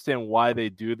 but I understand why they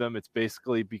do them. It's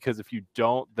basically because if you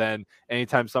don't, then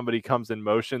anytime somebody comes in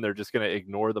motion, they're just going to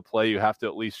ignore the play. You have to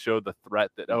at least show the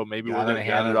threat that, maybe we're going to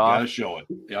hand it off. Gotta show it.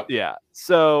 Yep. Yeah.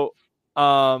 So,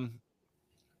 I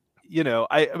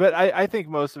think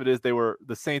most of it is the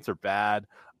Saints are bad.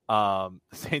 The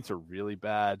Saints are really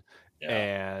bad. Yeah.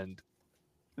 And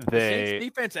the Saints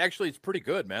defense actually is pretty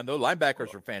good, man. Those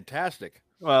linebackers are fantastic.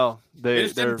 Well, they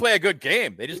just didn't play a good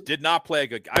game. They just did not play a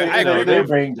good game. They're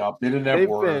banged up. They didn't have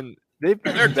work. Their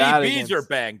DBs are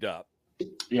banged up.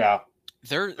 Yeah.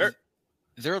 Their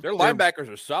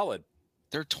linebackers are solid.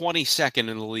 They're 22nd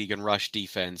in the league in rush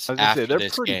defense. They're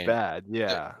pretty bad.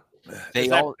 Yeah. Is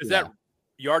that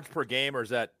yards per game or is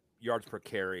that yards per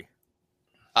carry?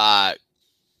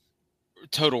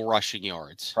 Total rushing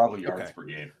yards. Probably yards per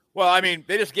game. Well, I mean,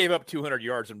 they just gave up 200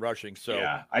 yards in rushing, so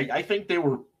yeah, I think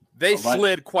they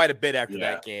slid quite a bit after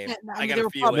that game. Yeah, I got a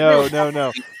feeling.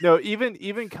 No.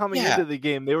 Even coming into the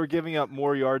game, they were giving up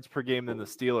more yards per game than the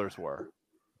Steelers were.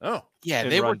 Oh, yeah,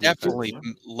 they were definitely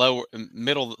lower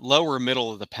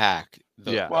middle of the pack.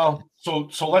 Yeah. Well, so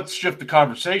let's shift the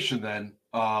conversation then.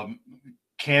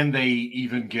 Can they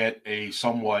even get a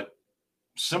somewhat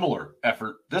similar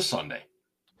effort this Sunday?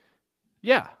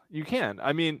 Yeah, you can.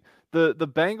 I mean, the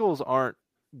Bengals aren't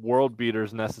world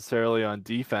beaters necessarily on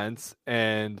defense,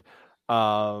 and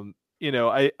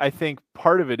I think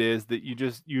part of it is that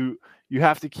you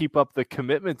have to keep up the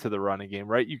commitment to the running game,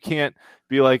 right? You can't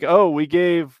be like, we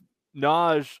gave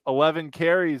Naj 11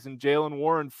 carries and Jaylen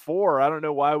Warren 4. I don't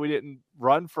know why we didn't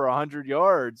run for 100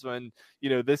 yards when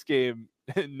this game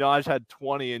Naj had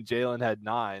 20 and Jaylen had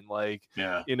 9.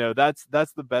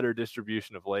 That's the better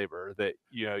distribution of labor. That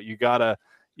you gotta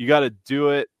do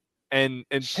it. And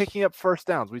picking up first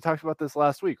downs. We talked about this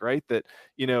last week, right? That,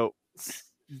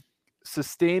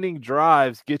 sustaining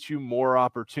drives gets you more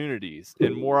opportunities,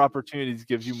 and more opportunities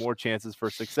gives you more chances for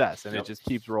success, and it just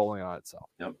keeps rolling on itself.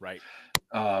 Yep. Right.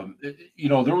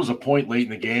 There was a point late in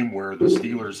the game where the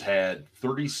Steelers had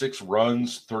 36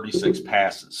 runs, 36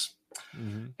 passes.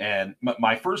 Mm-hmm. And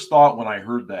my first thought when I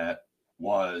heard that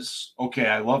was, okay,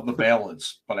 I love the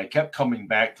balance, but I kept coming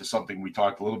back to something we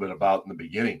talked a little bit about in the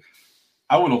beginning.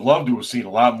 I would have loved to have seen a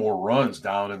lot more runs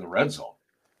down in the red zone.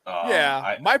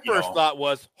 My first thought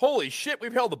was, holy shit,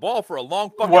 we've held the ball for a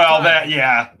long fucking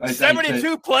time.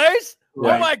 72 plays?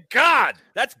 Right. Oh my God.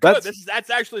 That's good. That's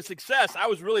actually a success. I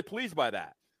was really pleased by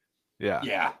that. Yeah.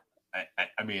 Yeah.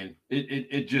 I mean,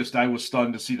 it just, I was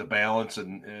stunned to see the balance,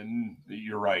 and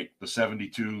you're right, the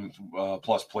 72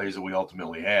 plus plays that we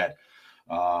ultimately had.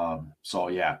 I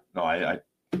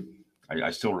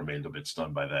still remained a bit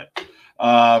stunned by that.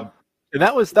 And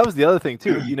that was the other thing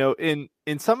too.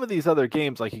 In some of these other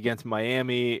games, like against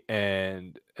Miami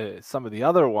and some of the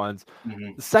other ones,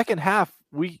 the second half,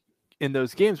 in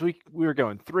those games, we were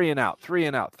going 3 and out.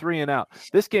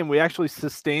 This game, we actually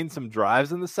sustained some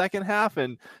drives in the second half.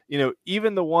 And,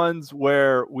 even the ones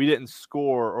where we didn't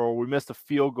score or we missed a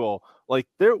field goal, like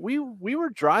we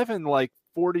were driving like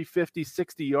 40, 50,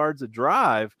 60 yards a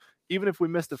drive. Even if we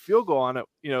missed a field goal on it,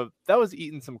 that was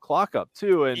eating some clock up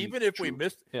too. And even if we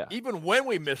missed, even when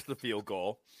we missed the field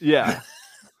goal. Yeah.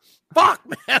 Fuck,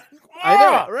 man. I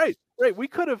know. Right. We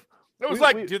could have. It was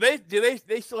do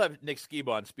they still have Nick Skiba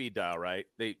on speed dial, right?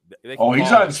 He's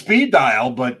on speed dial,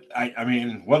 but I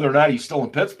mean, whether or not he's still in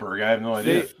Pittsburgh, I have no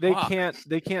idea. They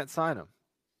can't sign him.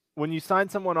 When you sign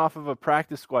someone off of a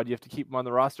practice squad, you have to keep him on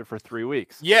the roster for 3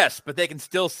 weeks. Yes, but they can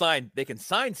still sign. They can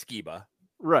sign Skiba.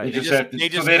 Right. They'd have 2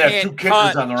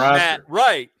 kickers on the roster.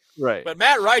 Right. But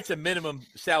Matt Wright's a minimum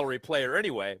salary player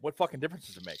anyway. What fucking difference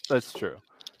does it make? That's true.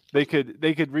 I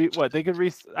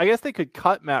guess they could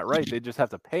cut Matt Wright. They just have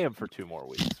to pay him for 2 more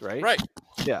weeks, right? Right.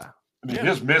 Yeah. I mean,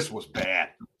 his miss was bad.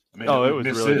 It was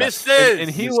really bad.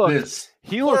 And he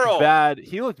looked bad.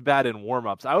 He looked bad in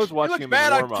warm-ups. I was watching him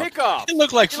in warm-ups. On kickoff. It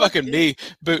looked like me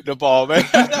booting the ball, man.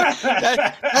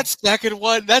 that second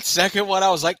one, I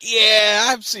was like, yeah,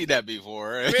 I've seen that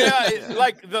before. Yeah,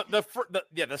 like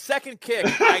the second kick.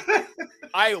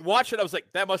 I watched it. I was like,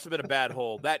 that must have been a bad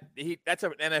hold. That's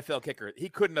an NFL kicker. He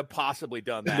couldn't have possibly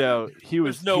done that. No,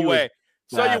 There's no way.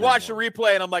 So you watch the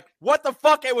replay, and I'm like, what the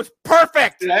fuck? It was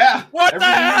perfect. Yeah. What the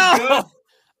hell?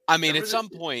 I mean, at some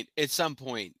point,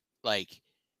 like,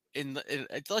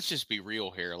 let's just be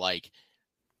real here. Like,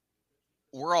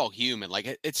 we're all human.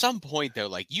 Like, at some point, though,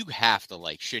 like, you have to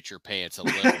like shit your pants a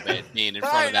little bit being in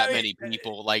front of that many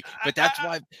people. Like, but that's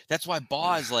why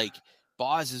Boz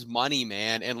is money,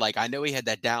 man. And like, I know he had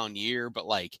that down year, but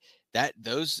like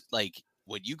those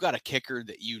when you got a kicker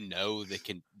that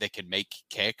that can make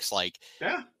kicks, like,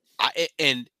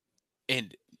 and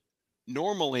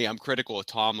normally I'm critical of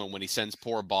Tomlin when he sends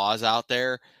poor Boz out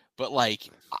there, but like,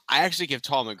 I actually give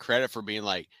Tomlin credit for being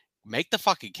like, make the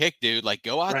fucking kick, dude. Like,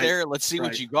 go out there, let's see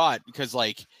what you got, because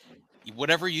like,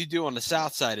 whatever you do on the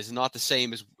south side is not the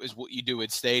same as what you do in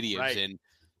stadiums, and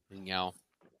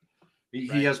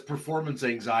he has performance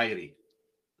anxiety.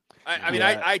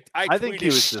 I think he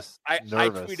was just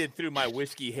nervous. I tweeted through my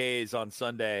whiskey haze on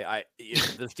Sunday.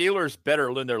 The Steelers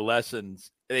better learn their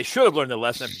lessons. They should have learned their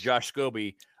lesson from Josh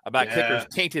Scobie about kickers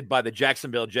tainted by the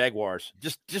Jacksonville Jaguars.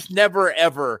 Just never,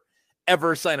 ever,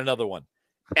 ever sign another one.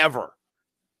 Ever.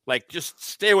 Like, just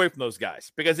stay away from those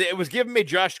guys, because it was giving me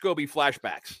Josh Scobie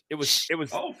flashbacks. It was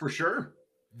oh, for sure.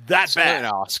 That bad.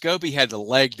 No, Scobie had the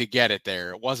leg to get it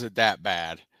there. It wasn't that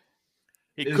bad.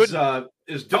 He couldn't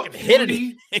is Doug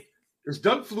Flutie, is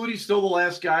Doug Flutie still the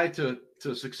last guy to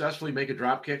successfully make a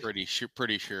drop kick? Pretty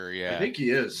sure, yeah. I think he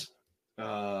is.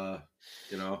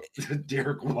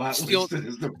 Derek Watt is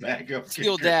the backup.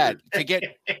 Steel Dad, to get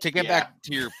back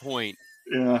to your point.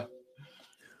 Yeah.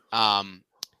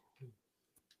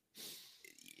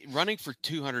 Running for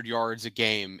 200 yards a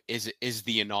game is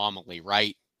the anomaly,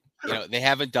 right? Sure. They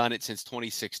haven't done it since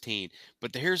 2016.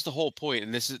 But here's the whole point,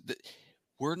 and this is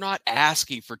we're not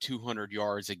asking for 200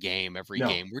 yards a game every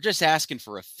game. We're just asking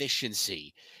for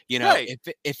efficiency. Right.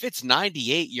 If it's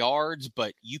 98 yards,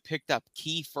 but you picked up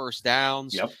key first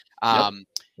downs, you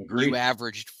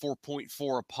averaged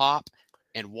 4.4 a pop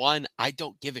and won, I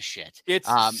don't give a shit. It's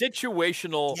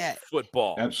situational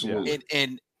football. Absolutely.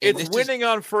 And it's winning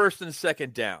on first and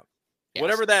second down. Yes.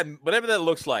 Whatever that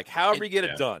looks like, however you get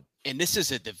it done. And this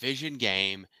is a division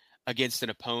game against an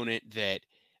opponent that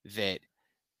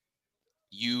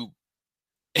you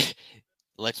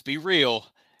let's be real,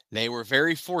 they were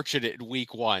very fortunate in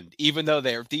week 1, even though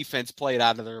their defense played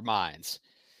out of their minds.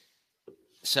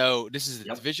 So this is a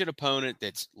division opponent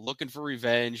that's looking for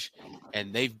revenge,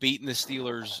 and they've beaten the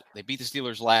Steelers. They beat the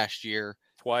Steelers last year.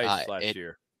 Twice last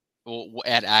year. Well,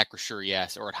 at Acrisure,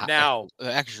 yes, or at now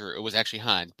Acrisure, it was actually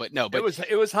Heinz, but no, but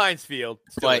it was Heinz Field,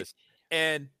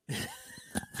 and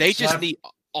they just need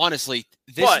honestly.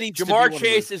 This but needs Jamar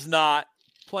Chase is not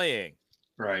playing.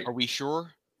 Right? Are we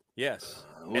sure? Yes,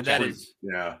 and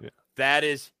that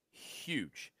is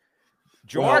huge.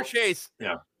 Jamar Chase.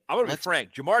 Yeah, I'm gonna be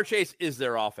frank. Jamar Chase is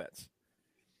their offense.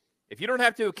 If you don't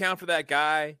have to account for that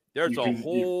guy, there's a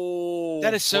whole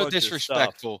that is so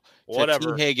disrespectful.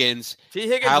 Whatever. T. Higgins,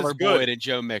 Tyler Boyd, and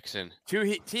Joe Mixon.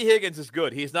 T. Higgins is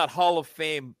good. He's not Hall of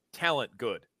Fame talent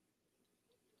good.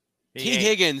 T.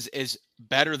 Higgins is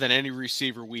better than any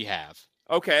receiver we have.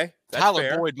 Okay,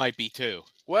 Tyler Boyd might be too.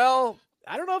 Well,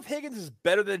 I don't know if Higgins is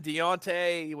better than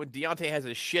Deontay when Deontay has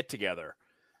his shit together.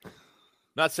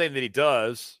 Not saying that he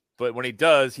does. But when he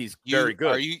does, he's very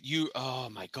good. Are you? Oh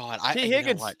my God! T. Higgins.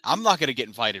 You know what? I'm not going to get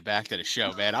invited back to the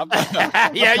show, man. I'm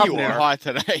you are hot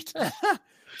tonight.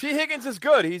 T. Higgins is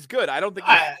good. He's good. I don't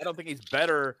think he's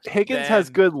better. Higgins has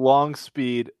good long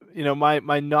speed. You know, my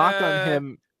knock on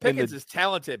him. Pickens is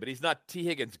talented, but he's not T.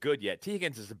 Higgins good yet. T.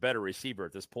 Higgins is a better receiver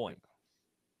at this point.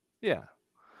 Yeah.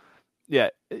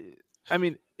 I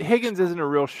mean, Higgins isn't a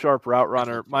real sharp route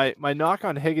runner. My knock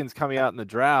on Higgins coming out in the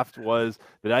draft was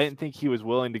that I didn't think he was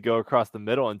willing to go across the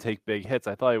middle and take big hits.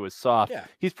 I thought he was soft. Yeah.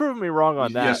 He's proven me wrong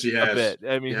on that a bit.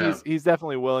 I mean, he's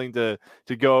definitely willing to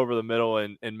go over the middle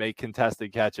and make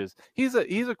contested catches. He's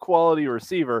a quality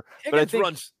receiver. Higgins but I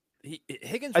think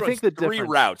Higgins runs three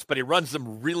routes, but he runs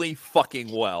them really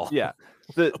fucking well. Yeah.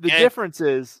 The difference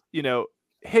is, you know,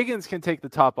 Higgins can take the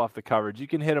top off the coverage. You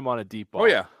can hit him on a deep ball. Oh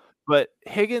yeah. But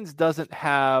Higgins doesn't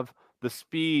have the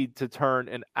speed to turn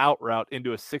an out route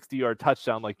into a 60-yard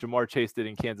touchdown like Jamar Chase did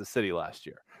in Kansas City last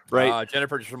year, right?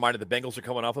 Jennifer just reminded the Bengals are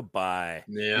coming off a bye.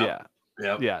 Yeah.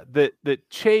 The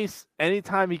Chase,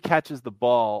 anytime he catches the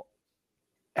ball,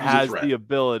 has the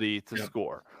ability to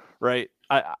score, right?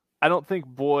 I don't think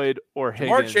Boyd or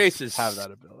Higgins have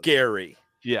that ability. Scary.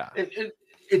 Yeah.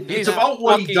 It's about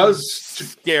what he does.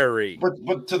 Scary.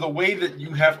 But to the way that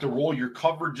you have to roll your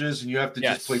coverages and you have to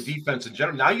just play defense in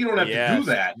general. Now you don't have to do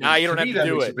that. Now you don't have to do it.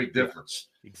 That makes a big difference.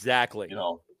 Exactly. You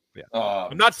know. Yeah.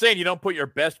 I'm not saying you don't put your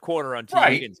best corner on T.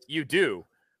 Higgins. You do.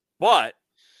 But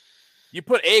you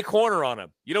put a corner on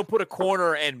him. You don't put a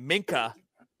corner and Minka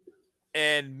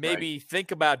and maybe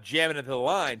think about jamming into the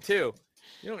line too.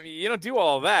 You don't do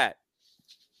all of that.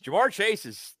 Jamar Chase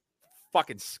is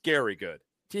fucking scary good.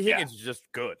 T. Higgins is just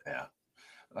good. Yeah.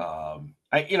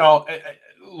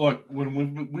 Look,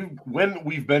 when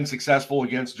we've been successful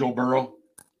against Joe Burrow,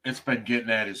 it's been getting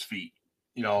at his feet,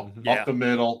 up the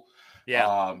middle.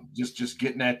 Yeah. Just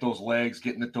getting at those legs,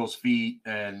 getting at those feet.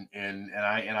 And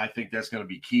I think that's going to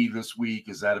be key this week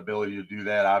is that ability to do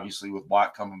that, obviously with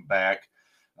Watt coming back.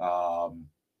 We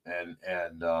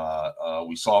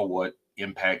saw what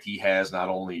impact he has, not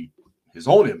only his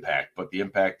own impact, but the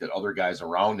impact that other guys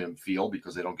around him feel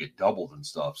because they don't get doubled and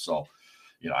stuff. So,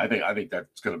 I think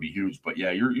that's going to be huge. But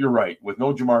yeah, you're right. With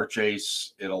no Jamar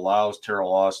Chase, it allows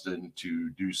Terrell Austin to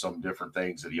do some different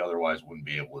things that he otherwise wouldn't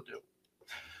be able to do.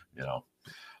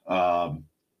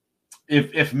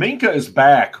 If Minka is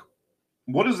back,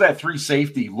 what does that 3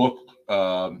 safety look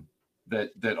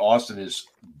that Austin is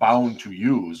bound to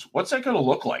use? What's that going to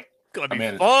look like? It's going to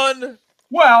be fun.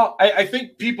 Well, I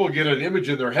think people get an image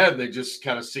in their head. They just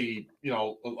kind of see,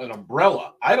 an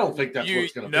umbrella. I don't think that's what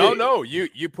it's going to be. No.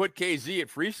 You put KZ at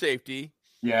free safety.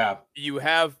 Yeah. You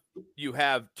have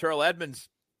Terrell Edmonds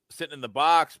sitting in the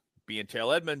box, being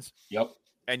Terrell Edmonds. Yep.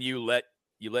 And you let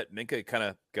Minka kind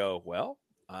of go, well,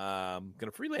 I'm going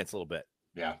to freelance a little bit.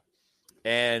 Yeah.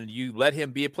 And you let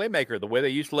him be a playmaker the way they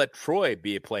used to let Troy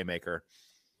be a playmaker.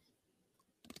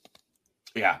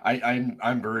 Yeah,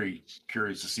 I'm very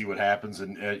curious to see what happens,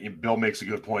 and Bill makes a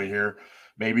good point here.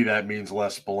 Maybe that means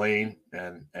less Spillane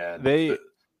and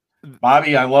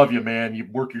Bobby. I love you, man. You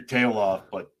work your tail off,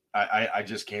 but I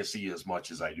just can't see you as much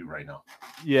as I do right now.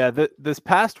 Yeah, this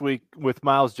past week with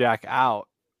Miles Jack out,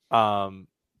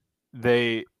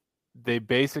 they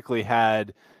basically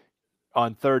had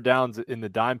on third downs in the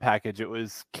dime package. It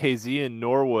was KZ and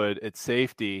Norwood at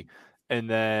safety. And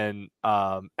then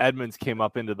Edmonds came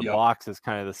up into the box as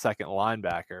kind of the second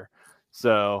linebacker.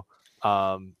 So,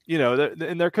 and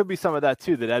there could be some of that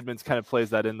too, that Edmonds kind of plays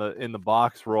that in the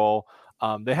box role.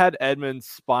 They had Edmonds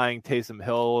spying Taysom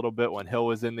Hill a little bit when Hill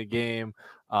was in the game.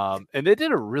 And they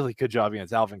did a really good job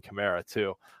against Alvin Kamara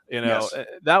too.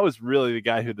 That was really the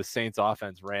guy who the Saints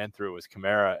offense ran through was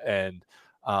Kamara. And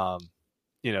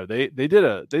they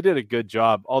did a good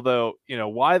job. Although,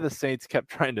 why the Saints kept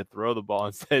trying to throw the ball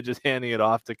instead of just handing it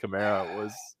off to Kamara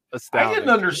was astounding. I didn't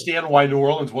understand why New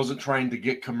Orleans wasn't trying to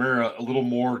get Kamara a little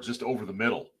more just over the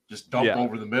middle, just dump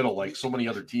over the middle like so many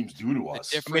other teams do to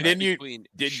us. I mean,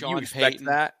 didn't you expect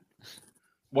that?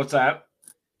 What's that?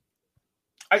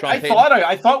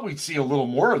 I thought we'd see a little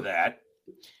more of that.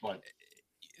 But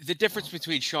the difference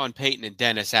between Sean Payton and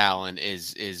Dennis Allen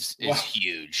is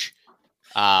huge.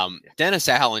 Dennis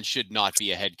Allen should not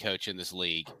be a head coach in this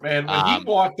league. Man, when he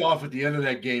walked off at the end of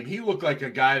that game, he looked like a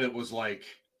guy that was like,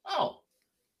 "Oh,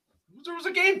 there was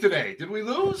a game today. Did we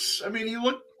lose?" I mean, he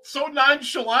looked so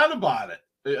nonchalant about it.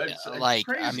 It's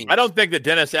crazy. I mean, I don't think that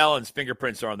Dennis Allen's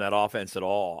fingerprints are on that offense at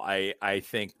all. I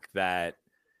think that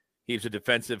he's a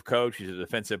defensive coach. He's a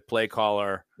defensive play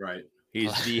caller. Right.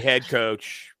 He's the head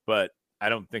coach, but I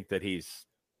don't think that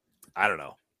I don't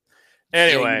know.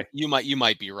 Anyway, you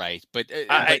might be right, but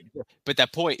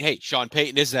that point, hey, Sean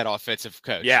Payton is that offensive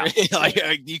coach. Yeah,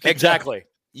 you can exactly.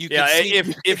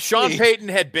 If Sean see. Payton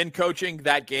had been coaching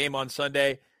that game on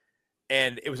Sunday,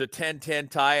 and it was a 10-10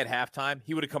 tie at halftime,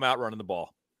 he would have come out running the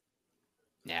ball.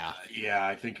 Yeah,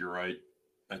 I think you're right.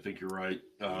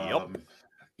 Yep.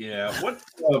 Yeah.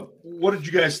 What did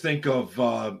you guys think of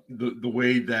the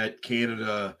way that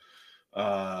Canada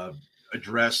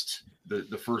addressed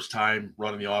the first time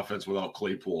running the offense without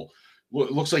Claypool?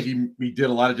 It looks like he did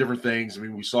a lot of different things. I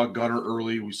mean, we saw Gunner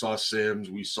early, we saw Sims,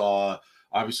 we saw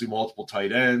obviously multiple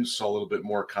tight ends, saw a little bit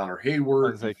more Connor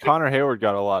Hayward. Connor Hayward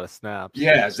got a lot of snaps.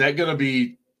 Yeah, is that going to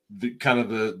be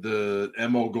the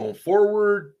MO going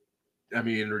forward? I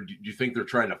mean, or do you think they're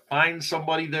trying to find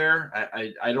somebody there?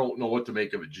 I don't know what to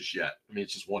make of it just yet. I mean,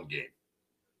 it's just one game.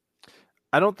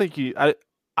 I don't think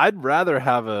I'd rather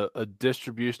have a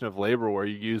distribution of labor where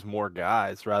you use more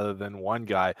guys rather than one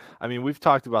guy. I mean, we've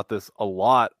talked about this a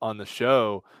lot on the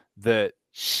show that,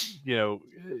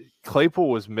 Claypool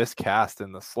was miscast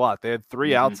in the slot. They had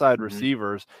three outside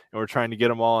receivers and we're trying to get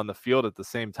them all on the field at the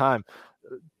same time.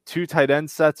 2 tight end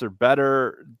sets are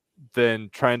better than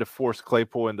trying to force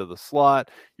Claypool into the slot.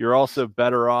 You're also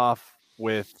better off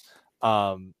with,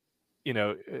 even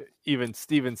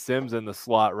Steven Sims in the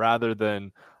slot rather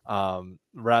than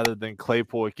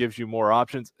Claypool. It gives you more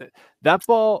options. That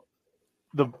ball,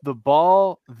 the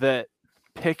ball that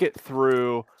Pickett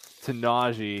threw to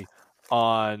Najee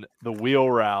on the wheel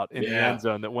route in the end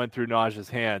zone that went through Najee's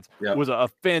hands was a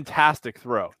fantastic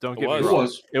throw. Don't get me wrong.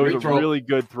 It was a really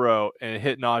good throw and it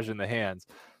hit Najee in the hands.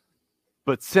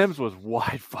 But Sims was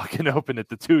wide fucking open at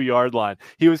the 2-yard line.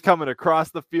 He was coming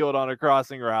across the field on a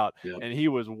crossing route, and he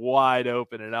was wide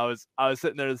open. And I was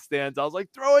sitting there in the stands. I was like,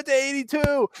 throw it to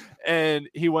 82. And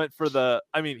he went for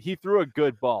he threw a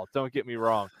good ball. Don't get me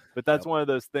wrong. But that's one of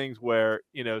those things where,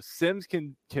 Sims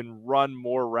can run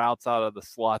more routes out of the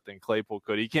slot than Claypool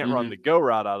could. He can't run the go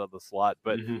route out of the slot,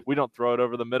 but we don't throw it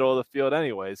over the middle of the field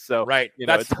anyways. So,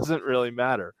 it doesn't really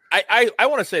matter. I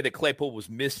want to say that Claypool was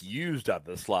misused out of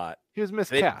the slot. He was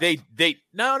miscast.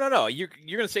 No. You're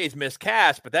going to say he's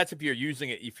miscast, but that's if you're using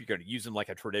it, if you're going to use him like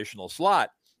a traditional slot,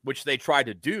 which they tried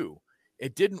to do.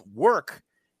 It didn't work.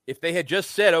 If they had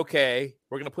just said, okay,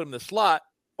 we're going to put him in the slot,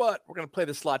 but we're going to play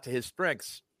the slot to his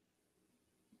strengths.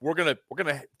 We're gonna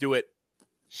do it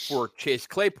for Chase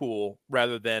Claypool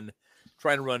rather than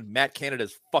trying to run Matt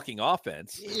Canada's fucking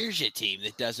offense. Here's your team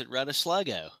that doesn't run a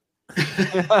sluggo.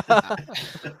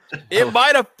 It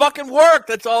might have fucking worked.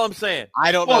 That's all I'm saying.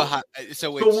 I don't know how.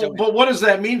 But what does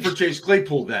that mean for Chase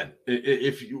Claypool then?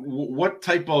 What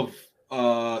type of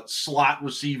slot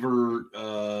receiver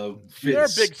fits? There are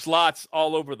big slots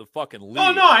all over the fucking league.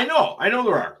 Oh no, I know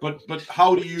there are. But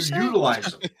how do you utilize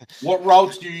them? What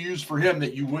routes do you use for him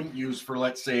that you wouldn't use for,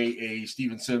 let's say, a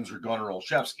Steven Sims or Gunnar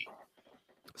Olszewski?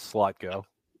 Slot go.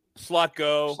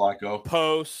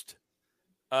 Post.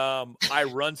 I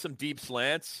run some deep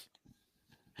slants.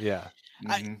 Yeah.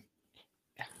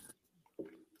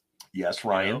 Yes,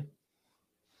 Ryan.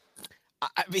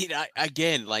 I mean,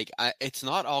 it's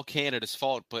not all Canada's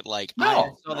fault, but I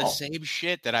saw the same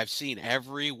shit that I've seen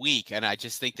every week, and I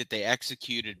just think that they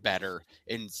executed better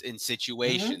in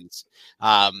situations.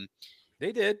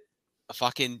 They did. A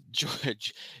fucking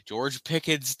George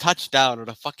Pickens touchdown on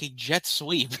a fucking jet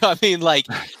sweep. I mean, why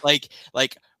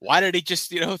did he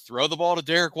just throw the ball to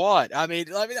Derek Watt? I mean,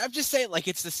 I'm just saying,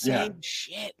 it's the same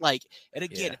shit. And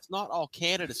again, it's not all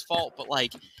Canada's fault, but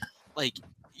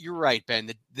you're right,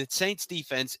 Ben. The Saints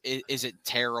defense isn't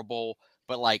terrible,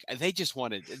 but they just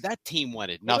that team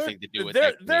wanted nothing to do with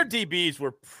their DBs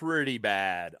were pretty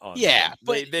bad.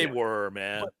 But they were,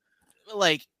 man.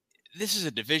 But, this is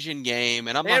a division game,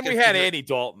 and we had Andy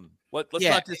Dalton. Let's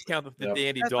not discount the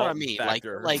Andy That's Dalton what I mean.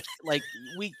 factor. Like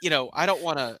we, I don't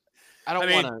want to.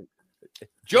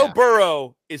 Joe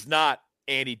Burrow is not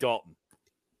Andy Dalton.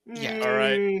 Yeah. All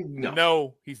right.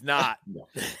 No, he's not. No.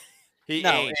 He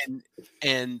ain't.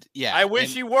 And yeah. I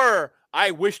wish he were.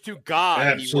 I wish to God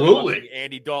absolutely he were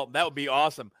Andy Dalton. That would be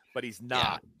awesome, but he's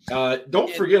not. Yeah.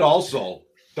 Don't forget also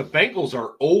the Bengals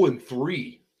are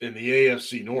 0-3 in the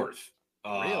AFC North.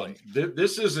 Really?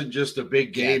 This isn't just a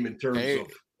big game in terms of.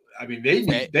 I mean,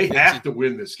 they have to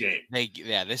win this game.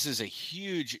 This is a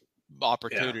huge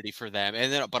opportunity for them,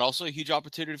 and then but also a huge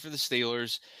opportunity for the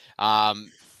Steelers.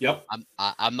 Yep.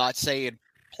 I'm not saying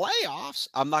playoffs.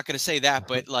 I'm not going to say that,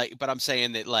 but I'm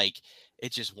saying that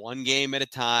it's just one game at a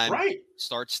time. Right.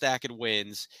 Start stacking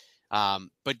wins.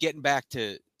 But getting back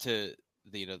to the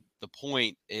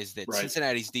point is that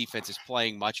Cincinnati's defense is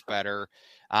playing much better.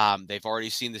 They've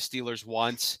already seen the Steelers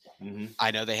once. Mm-hmm.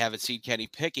 I know they haven't seen Kenny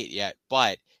Pickett yet,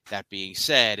 but that being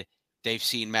said, they've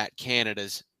seen Matt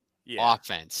Canada's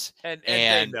offense. And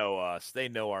they know us. They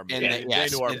know our men. They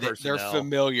know our personnel. They're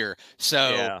familiar.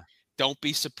 So don't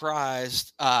be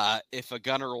surprised if a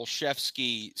Gunnar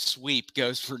Olszewski sweep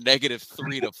goes for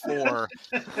 -3 to 4.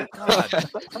 God,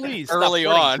 please early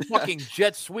on. Fucking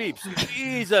jet sweeps.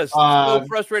 Jesus, so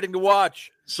frustrating to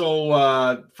watch.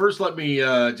 So first, let me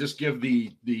just give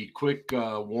the quick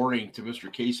warning to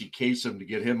Mr. Casey Kasem to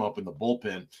get him up in the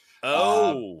bullpen.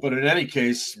 But in any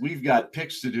case, we've got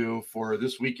picks to do for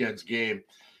this weekend's game,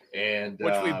 and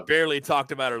which we barely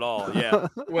talked about at all. Yeah.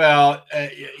 Well,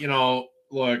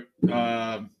 look,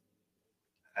 it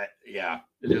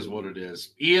is what it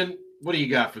is. Ian, what do you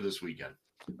got for this weekend?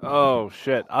 Oh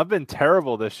shit, I've been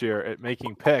terrible this year at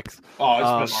making picks.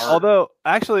 Oh, it's been hard. Although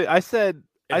actually, I said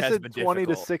 20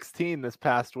 to 16 this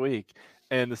past week,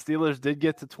 and the Steelers did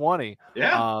get to 20.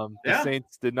 Yeah. The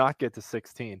Saints did not get to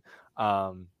 16.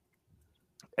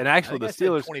 And actually, the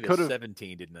Steelers could have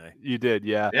 17, didn't I? You did,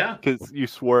 yeah. Yeah. Because you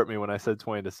swore at me when I said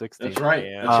 20 to 16. That's right.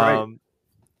 Yeah. That's right.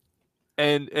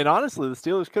 And honestly, the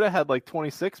Steelers could have had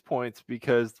 26 points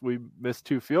because we missed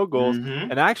 2 field goals.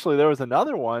 Mm-hmm. And actually, there was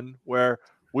another one where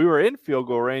we were in field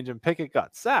goal range and Pickett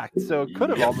got sacked. So it could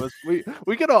have almost we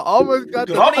could have almost got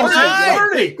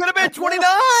 29. Could have been 29.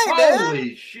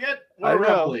 Holy shit! I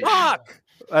know. Fuck.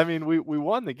 I mean, we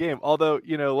won the game. Although,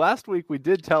 last week we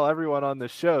did tell everyone on the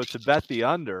show to bet the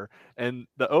under, and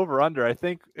the over-under, I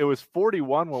think it was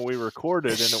 41 when we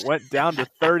recorded, and it went down to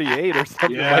 38 or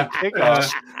something like kickoff.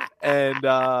 And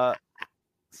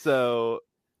so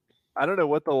I don't know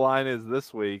what the line is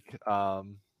this week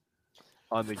on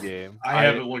the game. I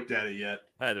haven't looked at it yet.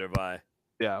 Neither have I.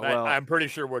 Yeah, well, I'm pretty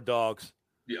sure we're dogs.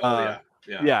 Yeah.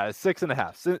 Yeah, it's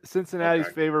 6.5. Cincinnati's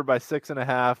favored by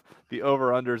 6.5. The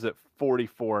over/under's at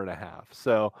 44.5.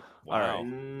 So, wow. All right,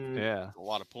 yeah, a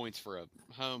lot of points for a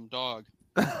home dog.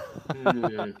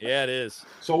 Yeah, it is.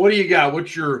 So, what do you got?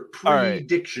 What's your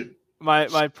prediction?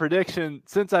 My prediction,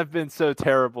 since I've been so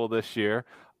terrible this year,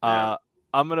 I'm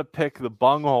gonna pick the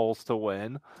Bungholes to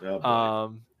win,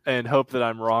 and hope that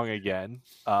I'm wrong again.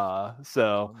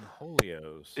 So,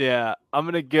 Holios. Yeah, I'm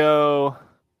gonna go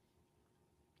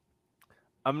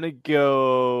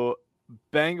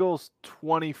Bengals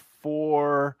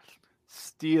 24,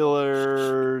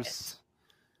 Steelers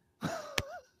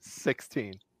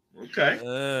 16. Okay.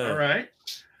 All right.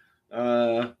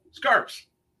 Scarps.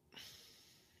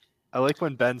 I like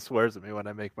when Ben swears at me when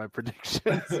I make my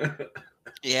predictions.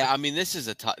 Yeah, I mean this is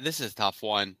a tough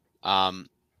one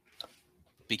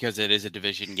because it is a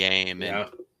division game, and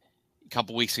a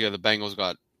couple weeks ago the Bengals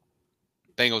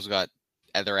got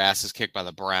their asses kicked by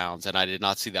the Browns, and I did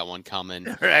not see that one coming.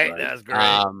 Right, that was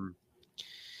great.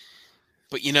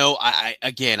 But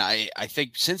I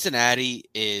think Cincinnati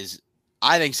is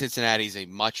a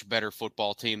much better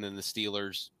football team than the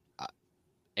Steelers,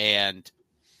 and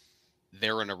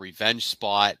they're in a revenge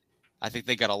spot. I think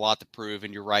they got a lot to prove,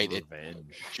 and you're right.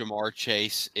 Jamar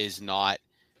Chase is not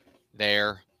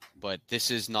there, but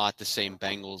this is not the same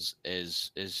Bengals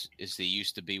as they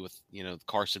used to be with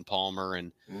Carson Palmer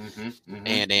and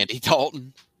Andy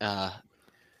Dalton. I'm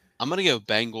going to go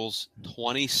Bengals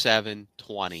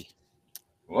 27-20.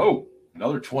 Whoa,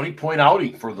 another 20-point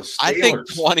outing for the Steelers. I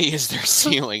think 20 is their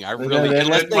ceiling. I really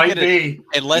unless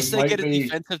they get a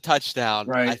defensive touchdown.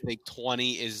 Right. I think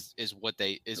 20 is what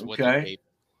they need.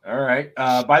 All right.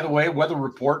 By the way, weather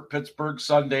report: Pittsburgh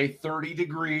Sunday, 30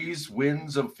 degrees,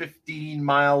 winds of 15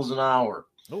 miles an hour.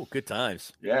 Oh, good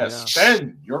times. Yes. Yeah.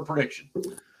 Ben, your prediction.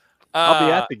 I'll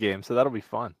be at the game, so that'll be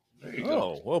fun. There you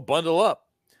go. Well, bundle up.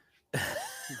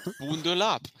 Bundle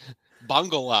up.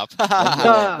 Bungle up.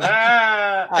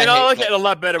 I look at it a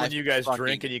lot better when you guys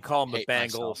drink and you call them the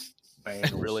Bengals.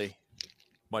 Bengals. Really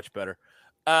much better.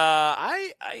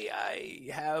 I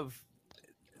have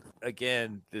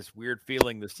again this weird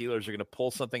feeling the Steelers are going to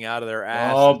pull something out of their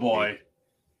ass. Oh boy!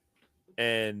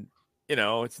 And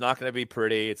it's not going to be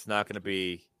pretty. It's not going to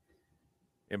be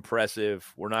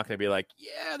impressive. We're not going to be like,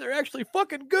 yeah, they're actually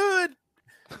fucking good.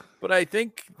 But I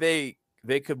think they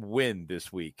could win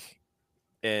this week,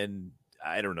 and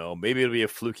I don't know. Maybe it'll be a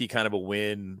fluky kind of a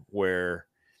win where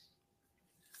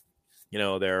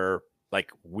they're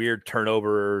like weird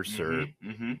turnovers or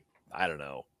I don't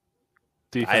know.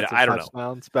 Defensive I don't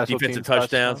touchdown, know. Special Defensive teams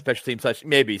touchdown, special teams touchdown,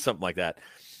 maybe something like that.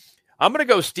 I'm going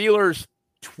to go Steelers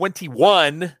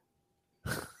 21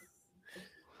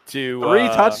 to 3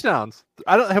 touchdowns.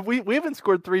 We haven't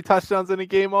scored 3 touchdowns in a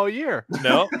game all year.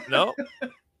 No.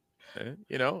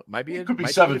 It might be. It could be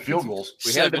 7 field goals.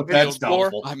 We had a defensive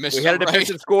score. We had a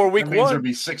defensive score week that means 1. There'd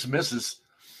be 6 misses.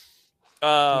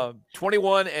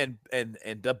 21 and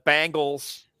the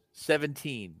Bengals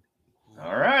 17.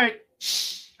 All right.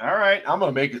 I'm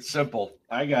gonna make it simple.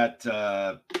 I got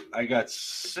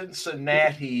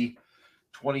Cincinnati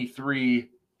 23,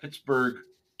 Pittsburgh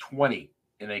 20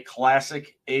 in a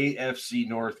classic AFC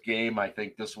North game. I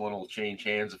think this one will change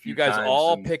hands a few times. You guys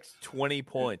all picked 20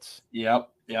 points. Yep.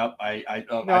 I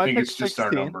think it's just 16.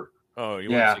 our number. Oh,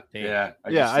 you want 16? Yeah.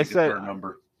 I said our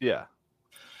number. Yeah.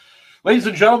 Ladies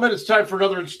and gentlemen, it's time for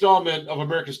another installment of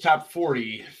America's Top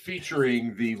 40,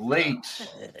 featuring the late,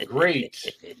 great,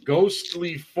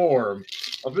 ghostly form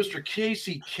of Mr.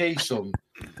 Casey Kasem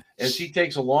as he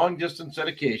takes a long-distance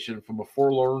dedication from a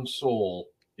forlorn soul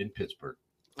in Pittsburgh.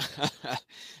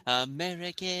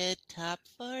 American Top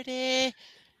 40.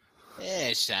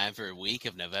 It's time for a week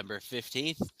of November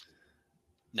 15th,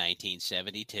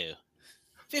 1972.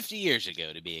 50 years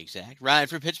ago, to be exact. Ryan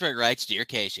from Pittsburgh writes, Dear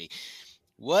Casey,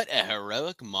 what a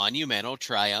heroic, monumental,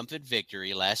 triumphant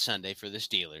victory last Sunday for the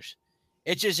Steelers.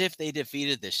 It's as if they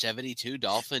defeated the 72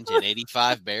 Dolphins and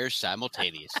 85 Bears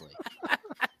simultaneously.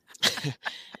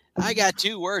 I got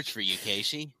 2 words for you,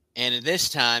 Casey, and this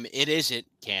time it isn't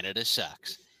Canada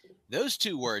sucks. Those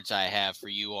 2 words I have for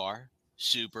you are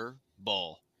Super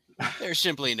Bowl. There's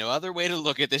simply no other way to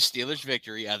look at this Steelers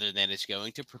victory other than it's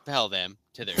going to propel them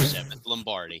to their 7th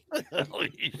Lombardi.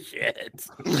 Holy shit.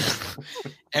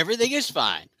 Everything is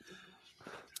fine.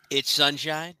 It's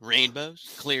sunshine,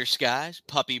 rainbows, clear skies,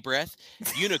 puppy breath,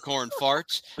 unicorn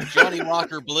farts, Johnny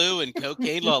Walker Blue, and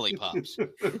cocaine lollipops.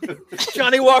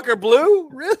 Johnny Walker Blue?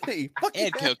 Really?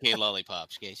 And cocaine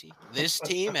lollipops, Casey. This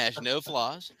team has no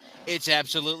flaws. It's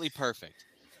absolutely perfect.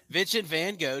 Vincent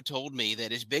Van Gogh told me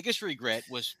that his biggest regret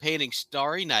was painting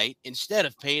Starry Night instead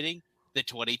of painting the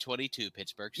 2022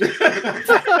 Pittsburgh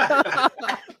Steelers.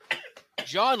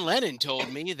 John Lennon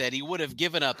told me that he would have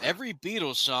given up every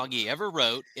Beatles song he ever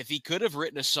wrote if he could have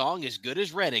written a song as good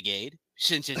as Renegade,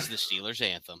 since it's the Steelers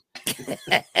anthem.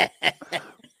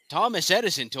 Thomas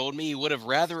Edison told me he would have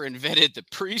rather invented the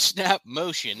pre-snap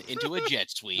motion into a jet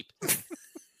sweep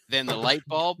than the light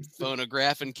bulb,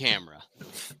 phonograph, and camera.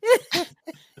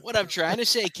 What I'm trying to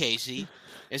say, Casey,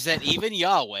 is that even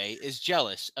Yahweh is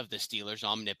jealous of the Steelers'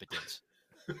 omnipotence.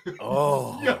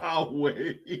 Oh,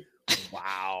 Yahweh.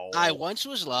 Wow. I once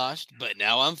was lost, but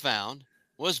now I'm found.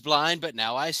 Was blind, but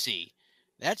now I see.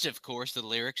 That's, of course, the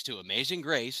lyrics to Amazing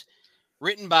Grace,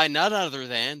 written by none other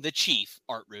than the Chief,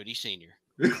 Art Rudy Sr.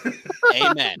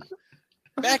 Amen.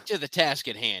 Back to the task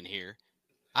at hand here.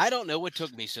 I don't know what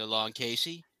took me so long,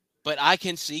 Casey, but I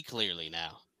can see clearly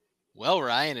now. Well,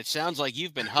 Ryan, it sounds like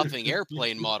you've been huffing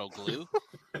airplane model glue,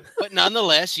 but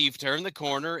nonetheless, you've turned the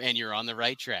corner and you're on the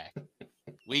right track.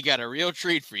 We got a real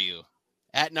treat for you.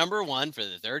 At number 1 for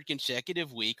the 3rd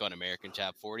consecutive week on American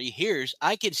Top 40, here's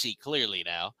I Can See Clearly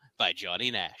Now by Johnny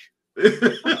Nash.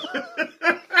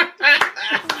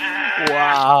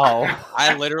 Wow.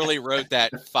 I literally wrote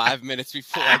that 5 minutes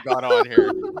before I got on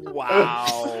here.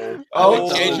 Wow. I've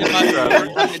been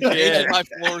changing my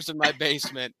floors in my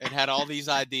basement and had all these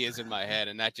ideas in my head,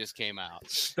 and that just came out.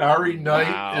 Starry Night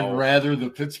and rather the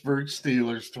Pittsburgh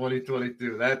Steelers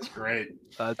 2022. That's great.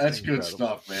 That's good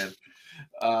stuff, man.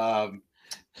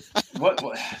 What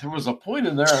there was a point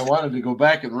in there I wanted to go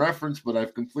back and reference, but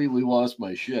I've completely lost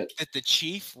my shit. That the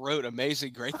Chief wrote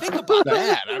Amazing Grace. Think about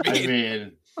that. I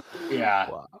mean yeah,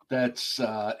 wow. That's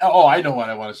I know what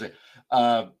I want to say.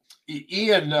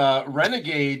 Ian,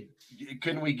 Renegade,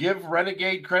 can we give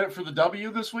Renegade credit for the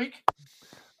W this week?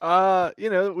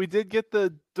 We did get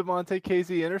the DeMonte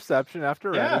Casey interception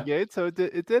after Renegade, so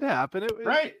it did happen.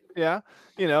 Right. Yeah.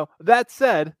 That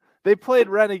said, they played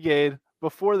Renegade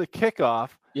before the kickoff,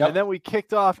 and then we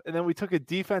kicked off, and then we took a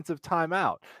defensive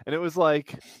timeout, and it was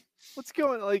like, what's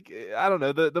going? Like, I don't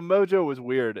know. The mojo was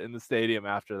weird in the stadium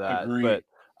after that. Agreed. But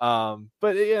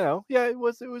But it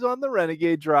was on the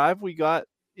Renegade Drive. We got,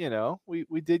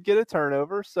 we did get a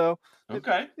turnover, so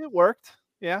it worked.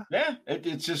 Yeah.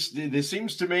 It's just, it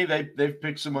seems to me they've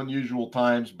picked some unusual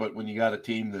times, but when you got a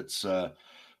team that's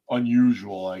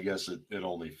unusual, I guess it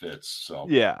only fits. So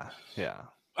yeah.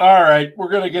 All right,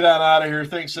 we're gonna get on out of here.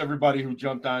 Thanks everybody who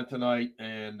jumped on tonight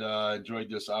and enjoyed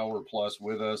this hour plus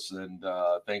with us, and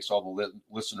thanks all the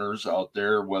listeners out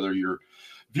there, whether you're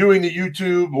viewing the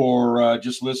YouTube or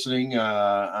just listening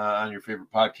on your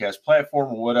favorite podcast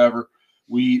platform or whatever.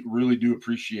 We really do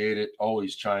appreciate it.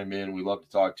 Always chime in. We love to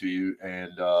talk to you.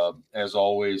 And as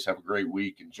always, have a great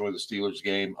week. Enjoy the Steelers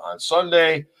game on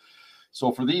Sunday.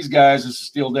 So for these guys, this is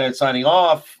Steel Dad signing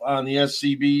off on the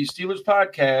SCB Steelers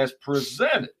podcast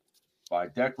presented by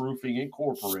Deck Roofing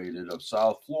Incorporated of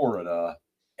South Florida.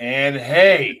 And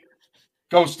hey,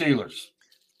 go Steelers.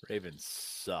 Ravens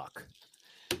suck.